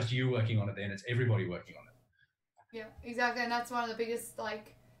it's not just you working on it then, it's everybody working on it. Yeah, exactly. And that's one of the biggest,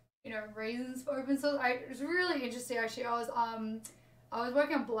 reasons for open source. It was really interesting, actually. I was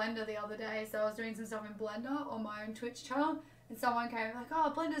working on Blender the other day, so I was doing some stuff in Blender on my own Twitch channel, and someone came like,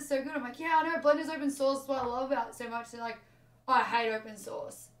 oh, Blender's so good. I'm like, yeah, I know, Blender's open source, that's what I love about it so much. They're like, oh, I hate open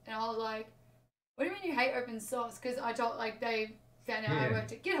source. And I was like, what do you mean you hate open source? Because I thought, they found out I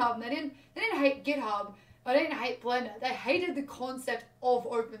worked at GitHub, and they didn't hate GitHub, but they didn't hate Blender. They hated the concept of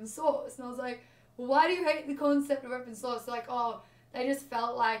open source. And I was like, well, why do you hate the concept of open source? They're like, oh, they just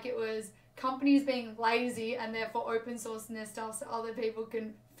felt like it was companies being lazy and therefore open sourcing their stuff so other people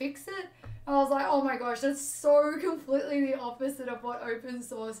can fix it. And I was like, oh my gosh, that's so completely the opposite of what open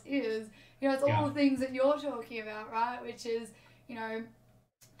source is. It's all the things that you're talking about, right? Which is,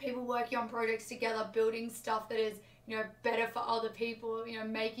 people working on projects together, building stuff that is, better for other people,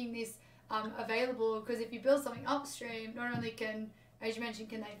 making this available. Because if you build something upstream, not only can, as you mentioned,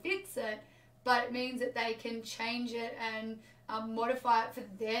 can they fix it, but it means that they can change it and modify it for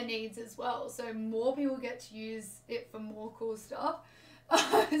their needs as well. So more people get to use it for more cool stuff.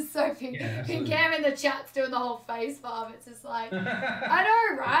 So Cam in the chat's doing the whole face farm. It's just like, I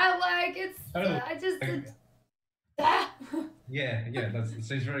know, right? Like, it's, it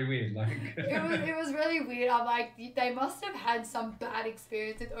seems very weird. Like it was really weird. I'm like, they must have had some bad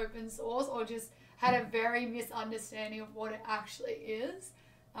experience with open source, or just had a very misunderstanding of what it actually is.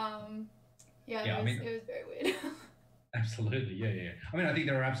 It was very weird. Absolutely, yeah. I mean, I think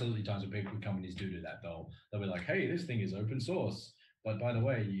there are absolutely times when companies do that. They'll be like, hey, this thing is open source, but by the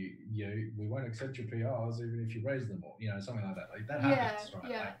way, we won't accept your PRs even if you raise them, or something like that. Like that happens,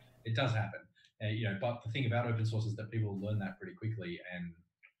 right? Like, it does happen. But the thing about open source is that people learn that pretty quickly, and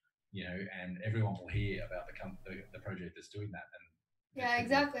and everyone will hear about the project that's doing that. And yeah,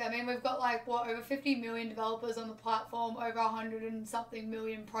 exactly. I mean, we've got over 50 million developers on the platform, over 100 and something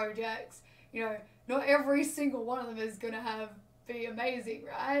million projects. Not every single one of them is going to be amazing,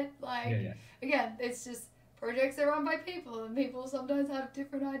 right? Again, it's just projects are run by people, and people sometimes have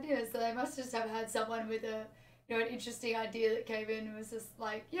different ideas. So they must just have had someone with an interesting idea that came in and was just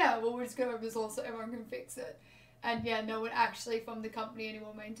like, yeah, well, we're just going to open source so everyone can fix it. And yeah, no one actually from the company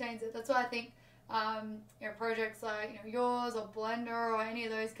anymore maintains it. That's why I think, projects like, yours or Blender or any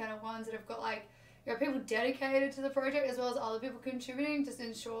of those kind of ones that have got people dedicated to the project as well as other people contributing just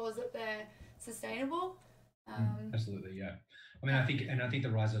ensures that they're sustainable. Absolutely, yeah. I mean, I think the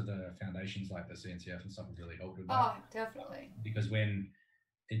rise of the foundations like the CNCF and stuff have really helped with that. Oh, definitely. Because when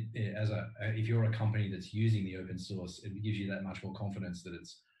if you're a company that's using the open source, it gives you that much more confidence that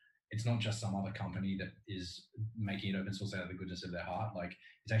it's not just some other company that is making it open source out of the goodness of their heart. Like,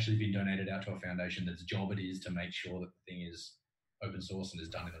 it's actually been donated out to a foundation that's job it is to make sure that the thing is open source and is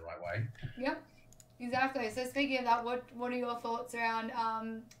done in the right way. Yep. Exactly. So speaking of that, what are your thoughts around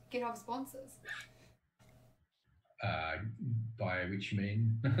GitHub sponsors? By which you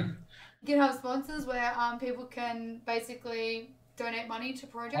mean? GitHub sponsors, where people can basically donate money to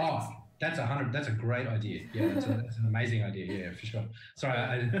projects. Oh, that's a great idea. Yeah, that's an amazing idea. Yeah, for sure.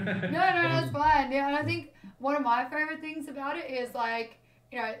 Sorry, No, that's fine. Yeah, and I think one of my favorite things about it is like,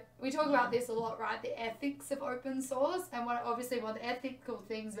 we talk about this a lot, right? The ethics of open source, and obviously one of the ethical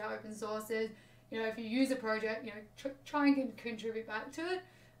things about open source is, if you use a project, try and contribute back to it.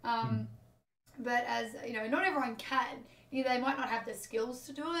 But as not everyone can. They might not have the skills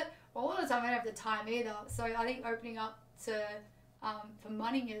to do it, or a lot of the time they don't have the time either. So I think opening up to for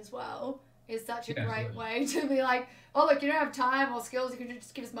money as well is such a great way to be like, oh look, you don't have time or skills, you can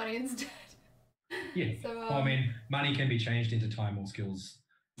just give us money instead. Yeah. So, I mean, money can be changed into time or skills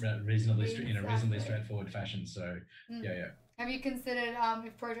reasonably in a reasonably straightforward fashion. So yeah. Have you considered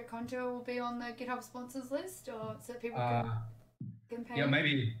if Project Contour will be on the GitHub sponsors list, or so that people can pay? Yeah,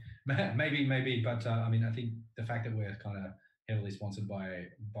 maybe. But I mean, I think the fact that we're kind of heavily sponsored by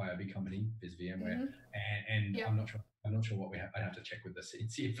a big company, is VMware, and I'm not sure what I'd have to check with the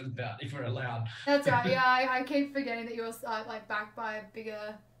CNCF about if we're allowed. That's right. Yeah, I keep forgetting that you're like backed by a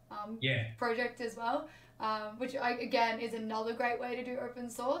bigger project as well, which again is another great way to do open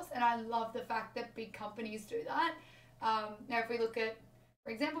source, and I love the fact that big companies do that. Now, if we look at,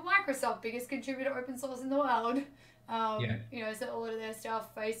 for example, Microsoft, biggest contributor open source in the world. So a lot of their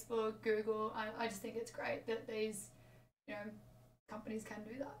stuff, Facebook, Google, I just think it's great that these, companies can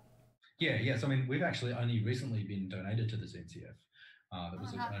do that. Yeah. So I mean, we've actually only recently been donated to the CNCF. That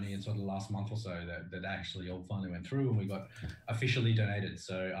was only in sort of the last month or so that actually all finally went through, and we got officially donated.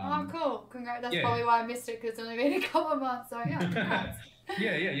 So cool, congrats. That's probably why I missed it, because it's only been a couple of months. So yeah, congrats.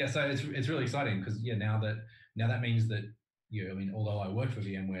 yeah. So it's really exciting, because now that means that I mean, although I work for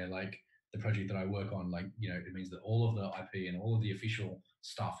VMware, like the project that I work on, like it means that all of the IP and all of the official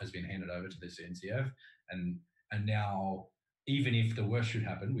stuff has been handed over to the CNCF, and now, even if the worst should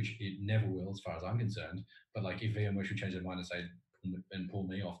happen, which it never will as far as I'm concerned, but like if VMware should change their mind and say and pull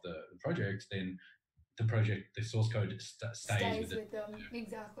me off the project, then the source code stays with them.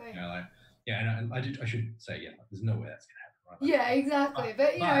 Exactly. And I should say, there's no way that's gonna happen. Right? Yeah, exactly.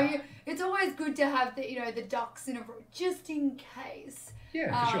 But it's always good to have the ducks in a row just in case.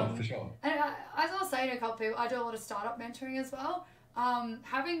 Yeah, for sure. And as I was saying to a couple of people, I do a lot of startup mentoring as well.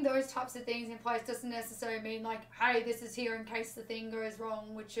 Having those types of things in place doesn't necessarily mean like, hey, this is here in case the thing goes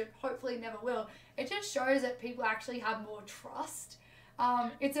wrong, which it hopefully never will. It just shows that people actually have more trust.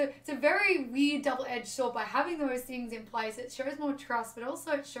 It's a very weird double-edged sword. By having those things in place, it shows more trust, but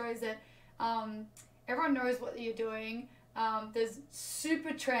also it shows that everyone knows what you're doing. There's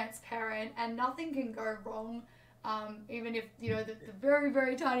super transparent, and nothing can go wrong. Even if the very,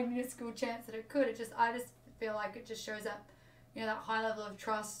 very tiny minuscule chance that it could, I just feel like it just shows that that high level of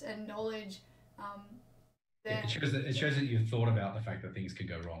trust and knowledge. It shows that you've thought about the fact that things could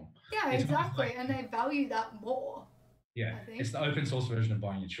go wrong. Yeah, exactly, and they value that more. Yeah, it's the open source version of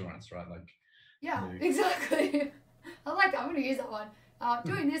buying insurance, right? Like. Yeah, exactly. I like that. I'm going to use that one.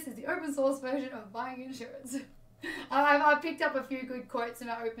 Doing this is the open source version of buying insurance. I picked up a few good quotes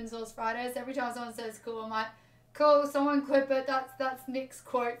about Open Source Fridays. Every time someone says cool, I'm like, cool, someone clip it. That's Nick's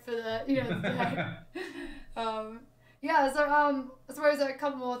quote for the the day. So I suppose a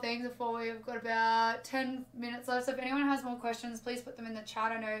couple more things before we've got about 10 minutes left. So if anyone has more questions, please put them in the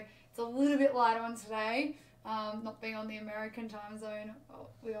chat. I know it's a little bit light on today. Not being on the American time zone,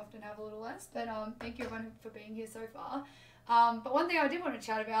 we often have a little less. But thank you everyone for being here so far. But one thing I did want to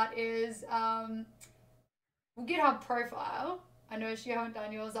chat about is GitHub profile. I know you haven't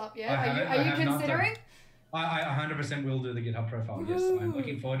done yours up yet. Are you considering? I 100% will do the GitHub profile. Yes, I'm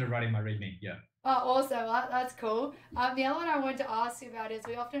looking forward to writing my README. Yeah. Oh, awesome. That's cool. The other one I wanted to ask you about is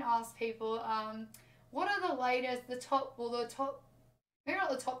we often ask people, what are the latest, maybe not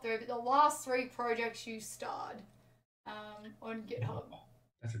the top 3, but the last 3 projects you starred on GitHub?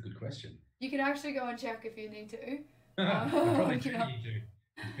 That's a good question. You can actually go and check if you need to. I probably do need to.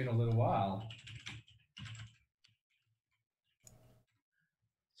 It's been a little while.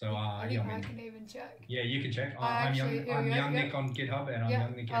 So I can even check. Yeah, you can check. I'm young Nick on GitHub, and I'm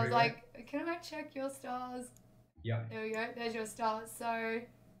young Nick everywhere. I was like, can I check your stars? Yeah. There we go. There's your stars. So,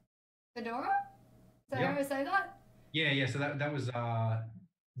 Fedora? Is that how I say that? Yeah. So that was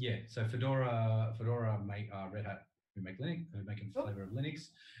So Fedora make Red Hat who make Linux, who make a flavor of Linux,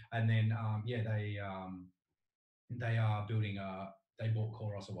 and then they are building they bought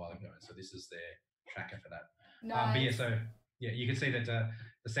Chorus a while ago, so this is their tracker for that. Nice. But you can see that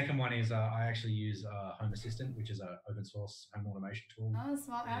the second one is I actually use Home Assistant, which is an open source home automation tool. Oh,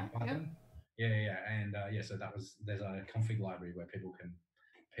 smart. Python. And so there's a config library where people can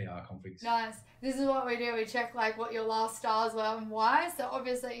PR configs. Nice. This is what we do. We check like what your last stars were and why. So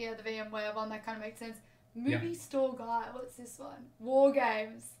obviously, the VMware one, that kind of makes sense. Movie store guy. What's this one? War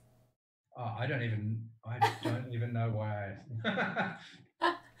games. Oh, I don't even know why.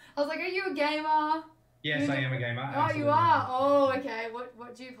 I was like, are you a gamer? Yes, I am a gamer. Oh, you are. Oh, okay.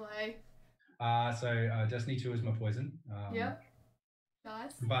 What do you play? So Destiny 2 is my poison. Yep.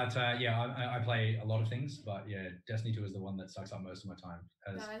 Nice. But I play a lot of things, but Destiny 2 is the one that sucks up most of my time.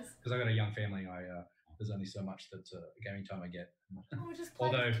 Because I've got a young family, there's only so much that gaming time I get. Oh, just play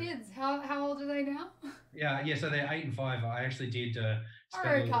with kids. How old are they now? Yeah, so they're 8 and 5. I actually did spend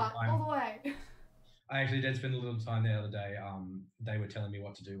Mario Kart all the way. I actually did spend a little time the other day. They were telling me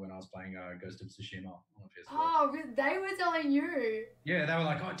what to do when I was playing Ghost of Tsushima on PS4. Oh, they were telling you? Yeah, they were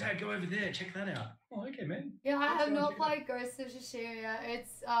like, "Oh, Dad, go over there, check that out." Oh, okay, man. Yeah, I have not played Ghost of Tsushima.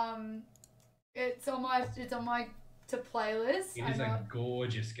 It's on my to playlist. It is a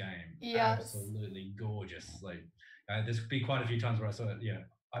gorgeous game. Yeah, absolutely gorgeous. Like, there's been quite a few times where I saw it. Yeah,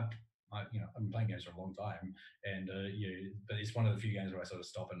 I've been playing games for a long time, and but it's one of the few games where I sort of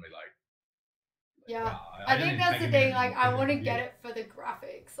stop and be like. Yeah, wow, I think that's the thing. Like, I want to get it for the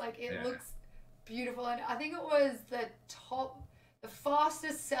graphics. Like, it looks beautiful, and I think it was the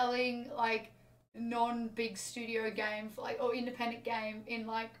fastest selling like non-big studio game for or independent game in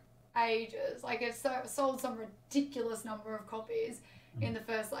like ages. Like, it sold some ridiculous number of copies in the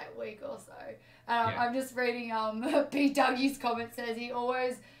first week or so. I'm just reading P. Dougie's comment says he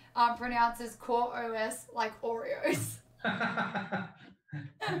always pronounces Core OS like Oreos.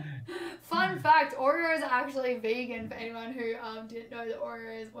 Fun fact, Oreos are actually vegan for anyone who didn't know that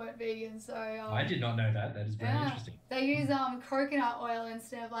Oreos weren't vegan. So I did not know that. That is very interesting. They use coconut oil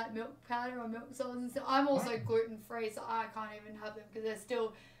instead of like milk powder or milk solids and stuff. I'm also gluten free, so I can't even have them because they're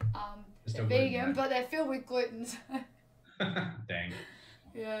still vegan, gluten, but they're filled with gluten. Dang.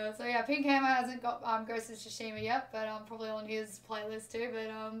 Yeah, so Pink Hammer hasn't got Ghost of Tsushima yet, but probably on his playlist too.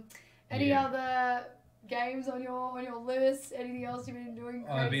 But any other games on your list? Anything else you've been doing?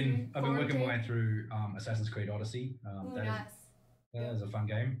 I've been working my way through Assassin's Creed Odyssey. Nice. That was a fun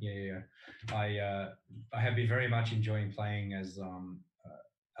game. Yeah. I have been very much enjoying playing as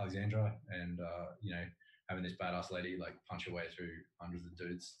Alexandra, and having this badass lady punch her way through hundreds of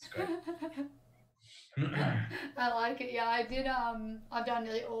dudes. It's great. I like it. Yeah, I did. I've done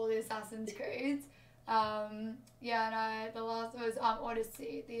nearly all the Assassin's Creeds. The last was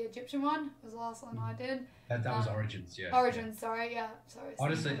Odyssey, the Egyptian one was the last one I did. That was Origins, yeah. Origins, sorry, sorry.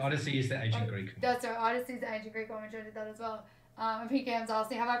 Odyssey is the ancient Greek one. That's right, Odyssey is the ancient Greek one, which I did that as well. And PKM's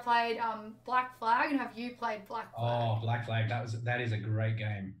asking, have I played Black Flag, and have you played Black Flag? Oh, Black Flag, that is a great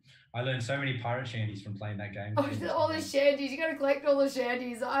game. I learned so many pirate shanties from playing that game. Oh, all the shanties, you gotta collect all the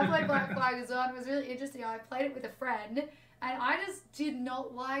shanties. I played Black Flag as well, and it was really interesting. I played it with a friend, and I just did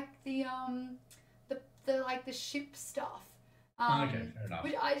not like the ship stuff. Okay, fair enough.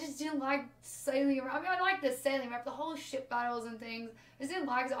 Which I just didn't like sailing around. I mean, I like the sailing around, the whole ship battles and things. I just didn't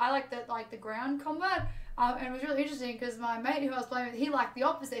like it. I like the ground combat. And it was really interesting because my mate who I was playing with, he liked the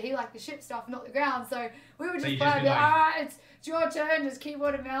opposite. He liked the ship stuff, not the ground. So we were just playing. All right, it's your turn. Just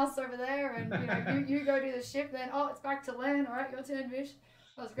keyboard and mouse over there, and you go do the ship. Then it's back to land. All right, your turn, Vish.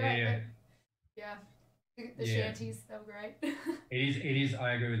 That was great. The shanties, they were great. It is.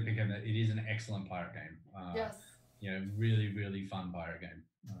 I agree with Pinkham that it is an excellent pirate game. Yes. Really, really fun pirate game.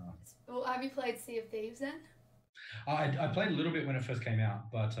 Well, have you played Sea of Thieves then? I played a little bit when it first came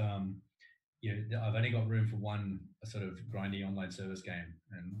out, but I've only got room for one sort of grindy online service game,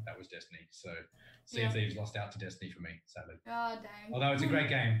 and that was Destiny. So Sea of Thieves lost out to Destiny for me, sadly. Oh, dang. Although it's a great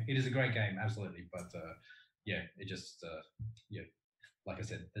game. It is a great game, absolutely. But it just like I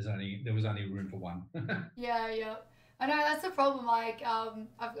said, there was only room for one. Yeah. I know that's the problem. Like,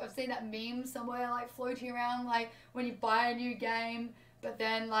 I've seen that meme somewhere floating around. Like when you buy a new game, but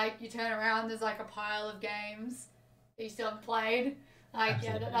then you turn around, there's a pile of games that you still haven't played.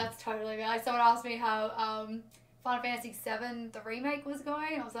 That's totally me. Someone asked me how Final Fantasy VII the remake was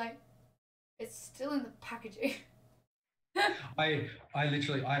going. I was like, it's still in the packaging. I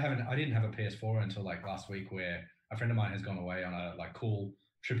didn't have a PS4 until last week, where a friend of mine has gone away on a cool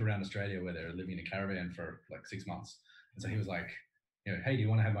trip around Australia where they're living in a caravan for 6 months. And so he was like, hey, do you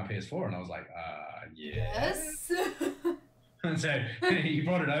want to have my PS4? And I was like, yes. And so he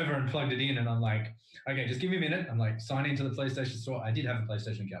brought it over and plugged it in, and I'm like, okay, just give me a minute. I'm sign into the PlayStation Store. I did have a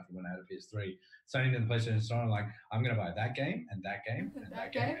PlayStation account when I had a PS3. Signing into the PlayStation Store, I'm I'm going to buy that game and that game and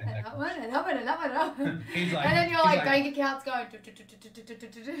that game and that one and that one and that one. He's like, and then your bank account's going.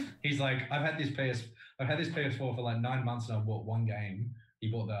 He's like, I've had this PS4 for 9 months and I've bought one game.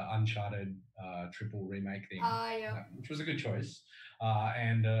 he bought the Uncharted triple remake thing, Yeah. which was a good choice.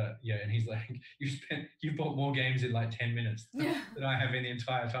 And he's like, you bought more games in like 10 minutes than I have in the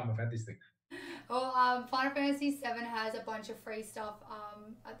entire time I've had this thing. Well, Final Fantasy VII has a bunch of free stuff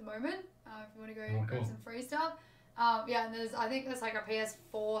at the moment. If you want to go grab some free stuff. And I think there's like a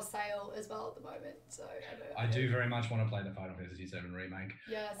PS4 sale as well at the moment. So I do very much want to play the Final Fantasy VII remake.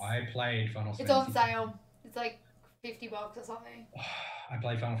 Yes. I played Final Fantasy. It's on sale. It's like $50 or something. I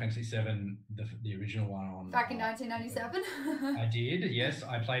played Final Fantasy VII, the original one on back in 1997. I did, yes.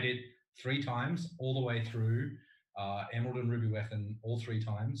 I played it 3 times all the way through. Emerald and Ruby Weapon all 3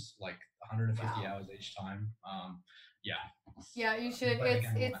 times, like 150 hours each time. Yeah, you should.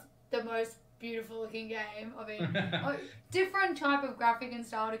 It's the most beautiful looking game. I mean, different type of graphic and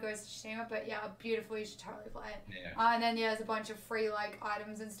style to Ghost of Tsushima, but yeah, beautiful. You should totally play it. Yeah. And then there's a bunch of free like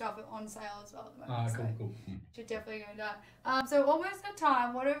items and stuff on sale as well at the moment. Cool. Should definitely go that. So almost at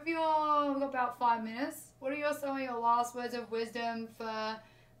time. What have we've got about 5 minutes. What are some of your last words of wisdom for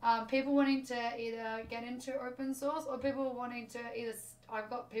people wanting to either get into open source or people wanting to either? I've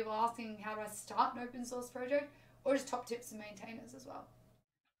got people asking how do I start an open source project, or just top tips to maintainers as well.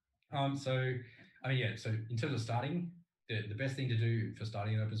 So in terms of starting, the best thing to do for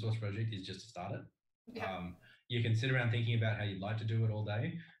starting an open source project is just to start it. Yeah. You can sit around thinking about how you'd like to do it all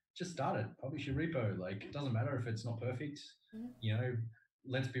day. Just start it. Publish your repo. Like, it doesn't matter if it's not perfect. You know,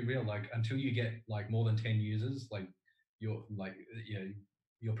 let's be real. Like, until you get like more than 10 users, like your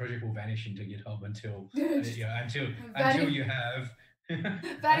project will vanish into GitHub until you have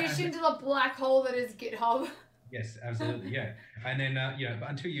vanish into the black hole that is GitHub. Yes, absolutely, yeah. And then but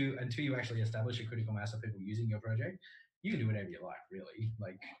until you actually establish a critical mass of people using your project, you can do whatever you like, really.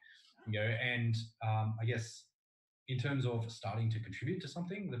 Like, and I guess in terms of starting to contribute to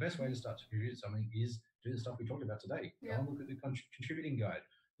something, the best way to start to contribute to something is do the stuff we talked about today. Go and look at the contributing guide.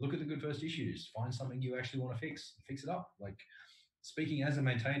 Look at the good first issues. Find something you actually want to fix it up. Like, speaking as a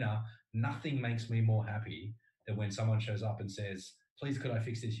maintainer, nothing makes me more happy than when someone shows up and says, please, could I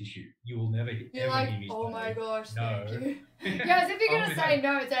fix this issue? You will never ever hear me say, oh my gosh, no. Thank you. Yeah, as if you're going to say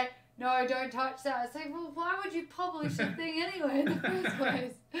no, it's like, no, don't touch that. It's like, well, why would you publish the thing anyway in the first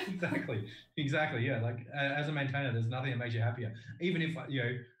place? Exactly, yeah. Like, as a maintainer, there's nothing that makes you happier. Even if,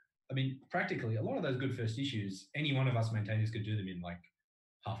 practically, a lot of those good first issues, any one of us maintainers could do them in like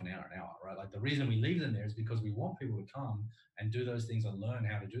half an hour, right? Like, the reason we leave them there is because we want people to come and do those things and learn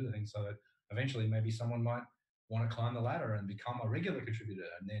how to do the things so that eventually maybe someone might want to climb the ladder and become a regular contributor.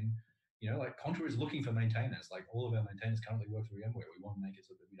 And then, like, Contour is looking for maintainers. Like, all of our maintainers currently work for VMware. We want to make it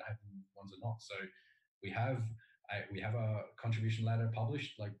so that we don't have ones that are not. So we have a contribution ladder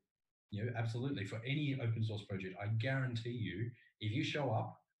published, like, absolutely, for any open source project. I guarantee you, if you show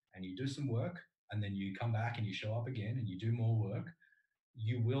up and you do some work and then you come back and you show up again and you do more work,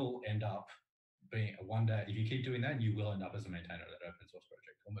 you will end up being one day, if you keep doing that, you will end up as a maintainer of that open source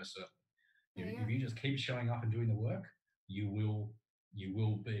project, almost certainly. If you just keep showing up and doing the work, you will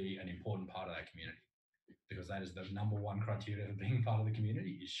be an important part of that community, because that is the #1 criteria for being part of the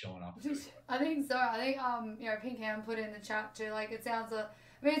community, is showing up. I think so. I think Pink Ham put in the chat too. Like, it sounds like,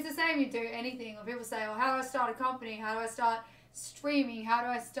 it's the same. You do anything. When people say, "Oh, how do I start a company? How do I start streaming? How do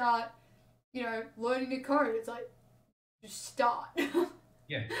I start, learning to code?" It's like, just start.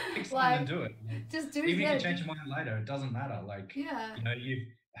 Yeah, pick something and do it. Just do it. Even if you change your mind later, it doesn't matter. Like,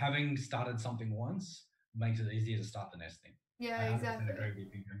 having started something once makes it easier to start the next thing. Yeah, exactly. I agree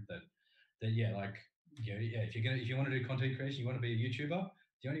with you that if you want to do content creation, you want to be a YouTuber,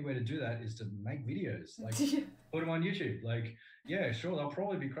 the only way to do that is to make videos. Like, put them on YouTube. Like, yeah, sure, they'll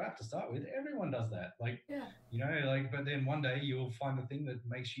probably be crap to start with. Everyone does that. Like, but then one day you'll find the thing that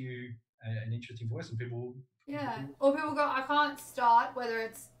makes you an interesting voice, and people. Yeah, or people go, I can't start, whether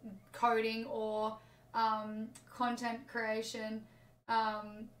it's coding or content creation.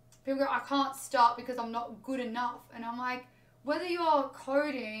 People go, I can't start because I'm not good enough. And I'm like, whether you're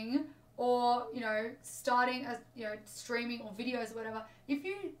coding or, starting streaming or videos or whatever, if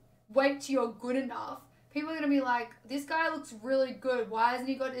you wait till you're good enough, people are going to be like, this guy looks really good. Why hasn't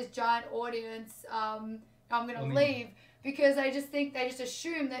he got this giant audience? I'm going to leave. Because they just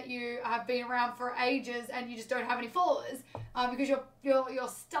assume that you have been around for ages and you just don't have any followers because your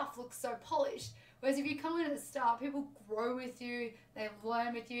stuff looks so polished. Whereas if you come in at the start, people grow with you, they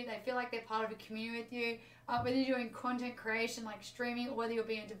learn with you, they feel like they're part of a community with you. Whether you're doing content creation like streaming or whether you're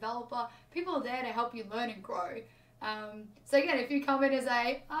being a developer, people are there to help you learn and grow. So again, if you come in as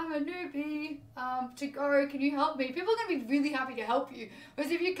I'm a newbie, to Go, can you help me? People are going to be really happy to help you.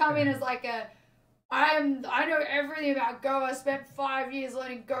 Whereas if you come in as like I know everything about Go, I spent 5 years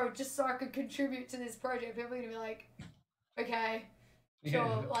learning Go just so I could contribute to this project, people are going to be like, okay.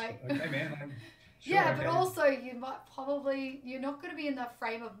 Sure, like okay, man. Sure, yeah, okay. but also you're not going to be in the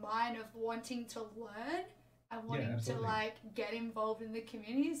frame of mind of wanting to learn and wanting to like get involved in the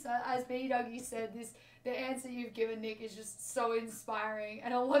community. So as B Doug, you said this, the answer you've given Nick is just so inspiring,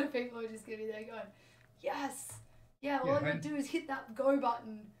 and a lot of people are just going to be there going, yes, yeah, all I got to do is hit that go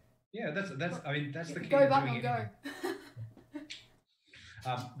button. Yeah, that's I mean that's the key go to button doing go. anything.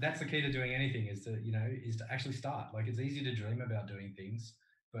 That's the key to doing anything is to actually start. Like it's easy to dream about doing things,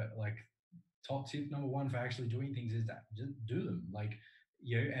 but like top tip number one for actually doing things is that just do them. Like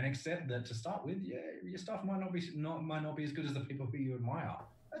and accept that to start with, your stuff might not be as good as the people who you admire.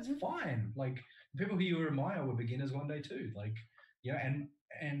 That's fine. Like the people who you admire were beginners one day too. Like and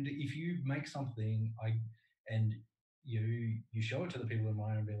if you make something and you show it to the people in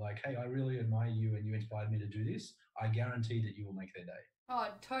mind and be like, hey, I really admire you and you inspired me to do this, I guarantee that you will make their day. Oh,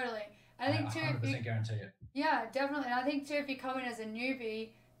 totally. I think too, 100% guarantee it. Yeah, definitely. And I think too, if you come in as a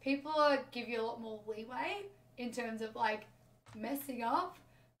newbie, people give you a lot more leeway in terms of like messing up.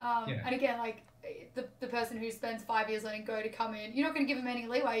 And again, like the person who spends 5 years learning Go to come in, you're not going to give them any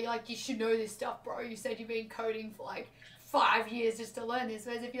leeway. You're like, you should know this stuff, bro. You said you've been coding for like 5 years just to learn this.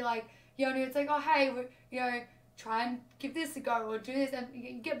 Whereas if you're like, it's like, oh, hey, try and give this a go or do this, and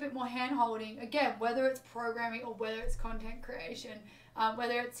you get a bit more hand holding. Again, whether it's programming or whether it's content creation,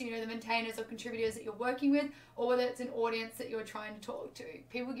 whether it's the maintainers or contributors that you're working with, or whether it's an audience that you're trying to talk to,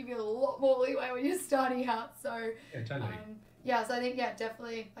 people give you a lot more leeway when you're starting out. So yeah, totally. So I think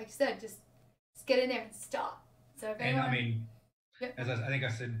definitely, like you said, just get in there and start. So if anyone, and I mean, as I think I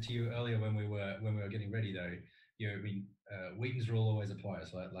said to you earlier when we were getting ready though, Wheaton's rule always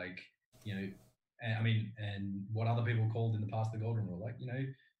applies. And what other people called in the past the golden rule,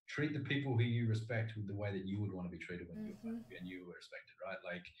 treat the people who you respect with the way that you would want to be treated when you were respected, right?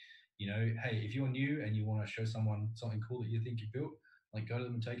 Like, hey, if you're new and you want to show someone something cool that you think you built, like go to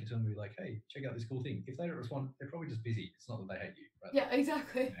them and take it to them and be like, hey, check out this cool thing. If they don't respond, they're probably just busy. It's not that they hate you, right? Yeah,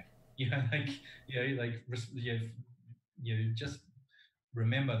 exactly. Just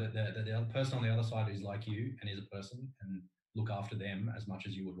remember that the other person on the other side is like you and is a person, and look after them as much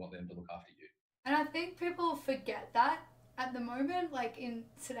as you would want them to look after you. And I think people forget that at the moment, like in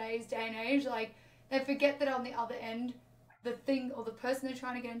today's day and age, like they forget that on the other end, the thing or the person they're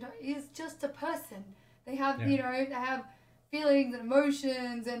trying to get into is just a person. They have, they have feelings and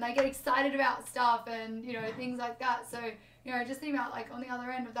emotions, and they get excited about stuff and, things like that. So, just think about like on the other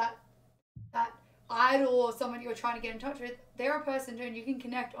end of that idol or someone you're trying to get in touch with, they're a person too, and you can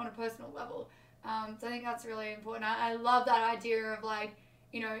connect on a personal level. So I think that's really important. I love that idea of like,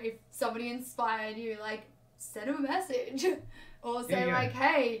 if somebody inspired you, like send them a message or say like,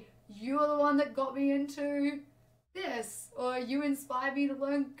 hey, you're the one that got me into this, or you inspired me to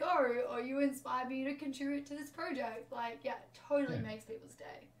learn Go, or you inspired me to contribute to this project. Like, it totally makes people's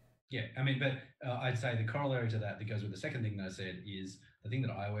day. Yeah, I mean, but I'd say the corollary to that goes with the second thing that I said is the thing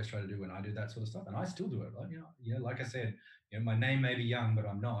that I always try to do when I do that sort of stuff, and I still do it. Like, like I said, my name may be young, but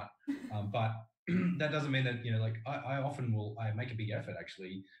I'm not. But that doesn't mean that I often will. I make a big effort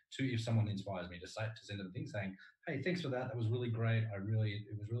actually if someone inspires me to send them things saying, "Hey, thanks for that. That was really great. It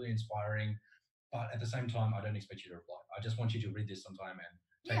was really inspiring." But at the same time, I don't expect you to reply. I just want you to read this sometime and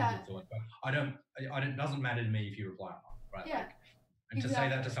take a good thought. But it doesn't matter to me if you reply or not, right? Yeah. And to say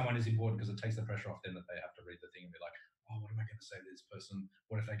that to someone is important because it takes the pressure off them that they have to read the thing and be like, oh, what am I going to say to this person?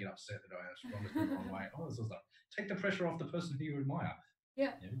 What if they get upset that I responded the wrong way? All this sort of stuff. Take the pressure off the person who you admire.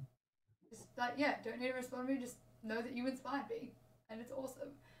 Yeah. Just like, don't need to respond to me. Just know that you inspired me. And it's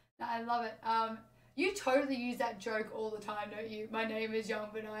awesome. I love it. You totally use that joke all the time, don't you? My name is young,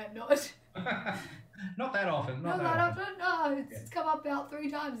 but I am not. Not that often. Not that often. No, it's come up about 3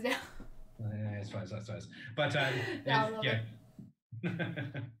 times now. Yeah, I suppose. But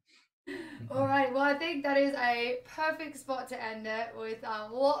Alright, well I think that is a perfect spot to end it with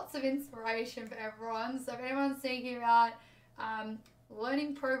lots of inspiration for everyone. So if anyone's thinking about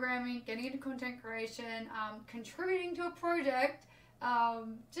learning programming, getting into content creation, contributing to a project,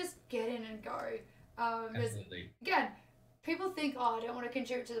 just get in and go. Absolutely. Again, people think, I don't want to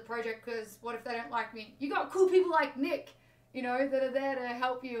contribute to the project because what if they don't like me? You got cool people like Nick, that are there to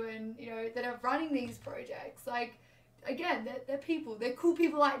help you and, that are running these projects. Like, again, they're people. They're cool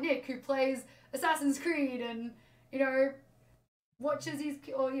people like Nick who plays Assassin's Creed and, watches his,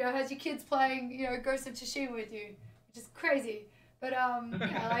 or, has your kids playing, Ghost of Tsushima with you, which is crazy. But,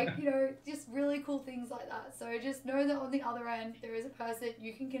 just really cool things like that. So just know that on the other end, there is a person,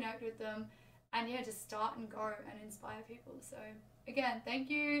 you can connect with them, and just start and go and inspire people. So again, thank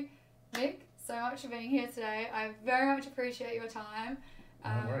you, Nick, so much for being here today. I very much appreciate your time.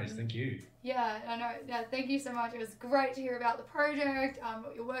 No worries, thank you. Yeah, I know. Yeah, thank you so much. It was great to hear about the project,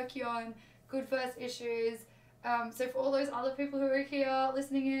 what you're working on, good first issues. So for all those other people who are here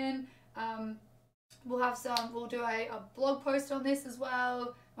listening in, we'll do a blog post on this as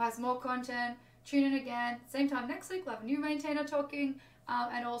well. We'll have some more content. Tune in again. Same time next week, we'll have a new maintainer talking.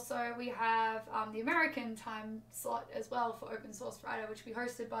 And also we have the American time slot as well for Open Source Friday, which we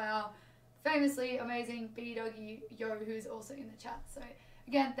hosted by our famously amazing B-Doggy Yo, who's also in the chat. So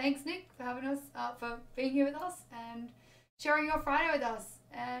again, thanks Nick for having us, for being here with us and sharing your Friday with us.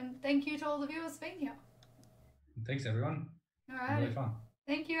 And thank you to all the viewers for being here. Thanks everyone. All right. Really fun.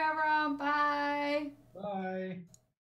 Thank you everyone. Bye. Bye.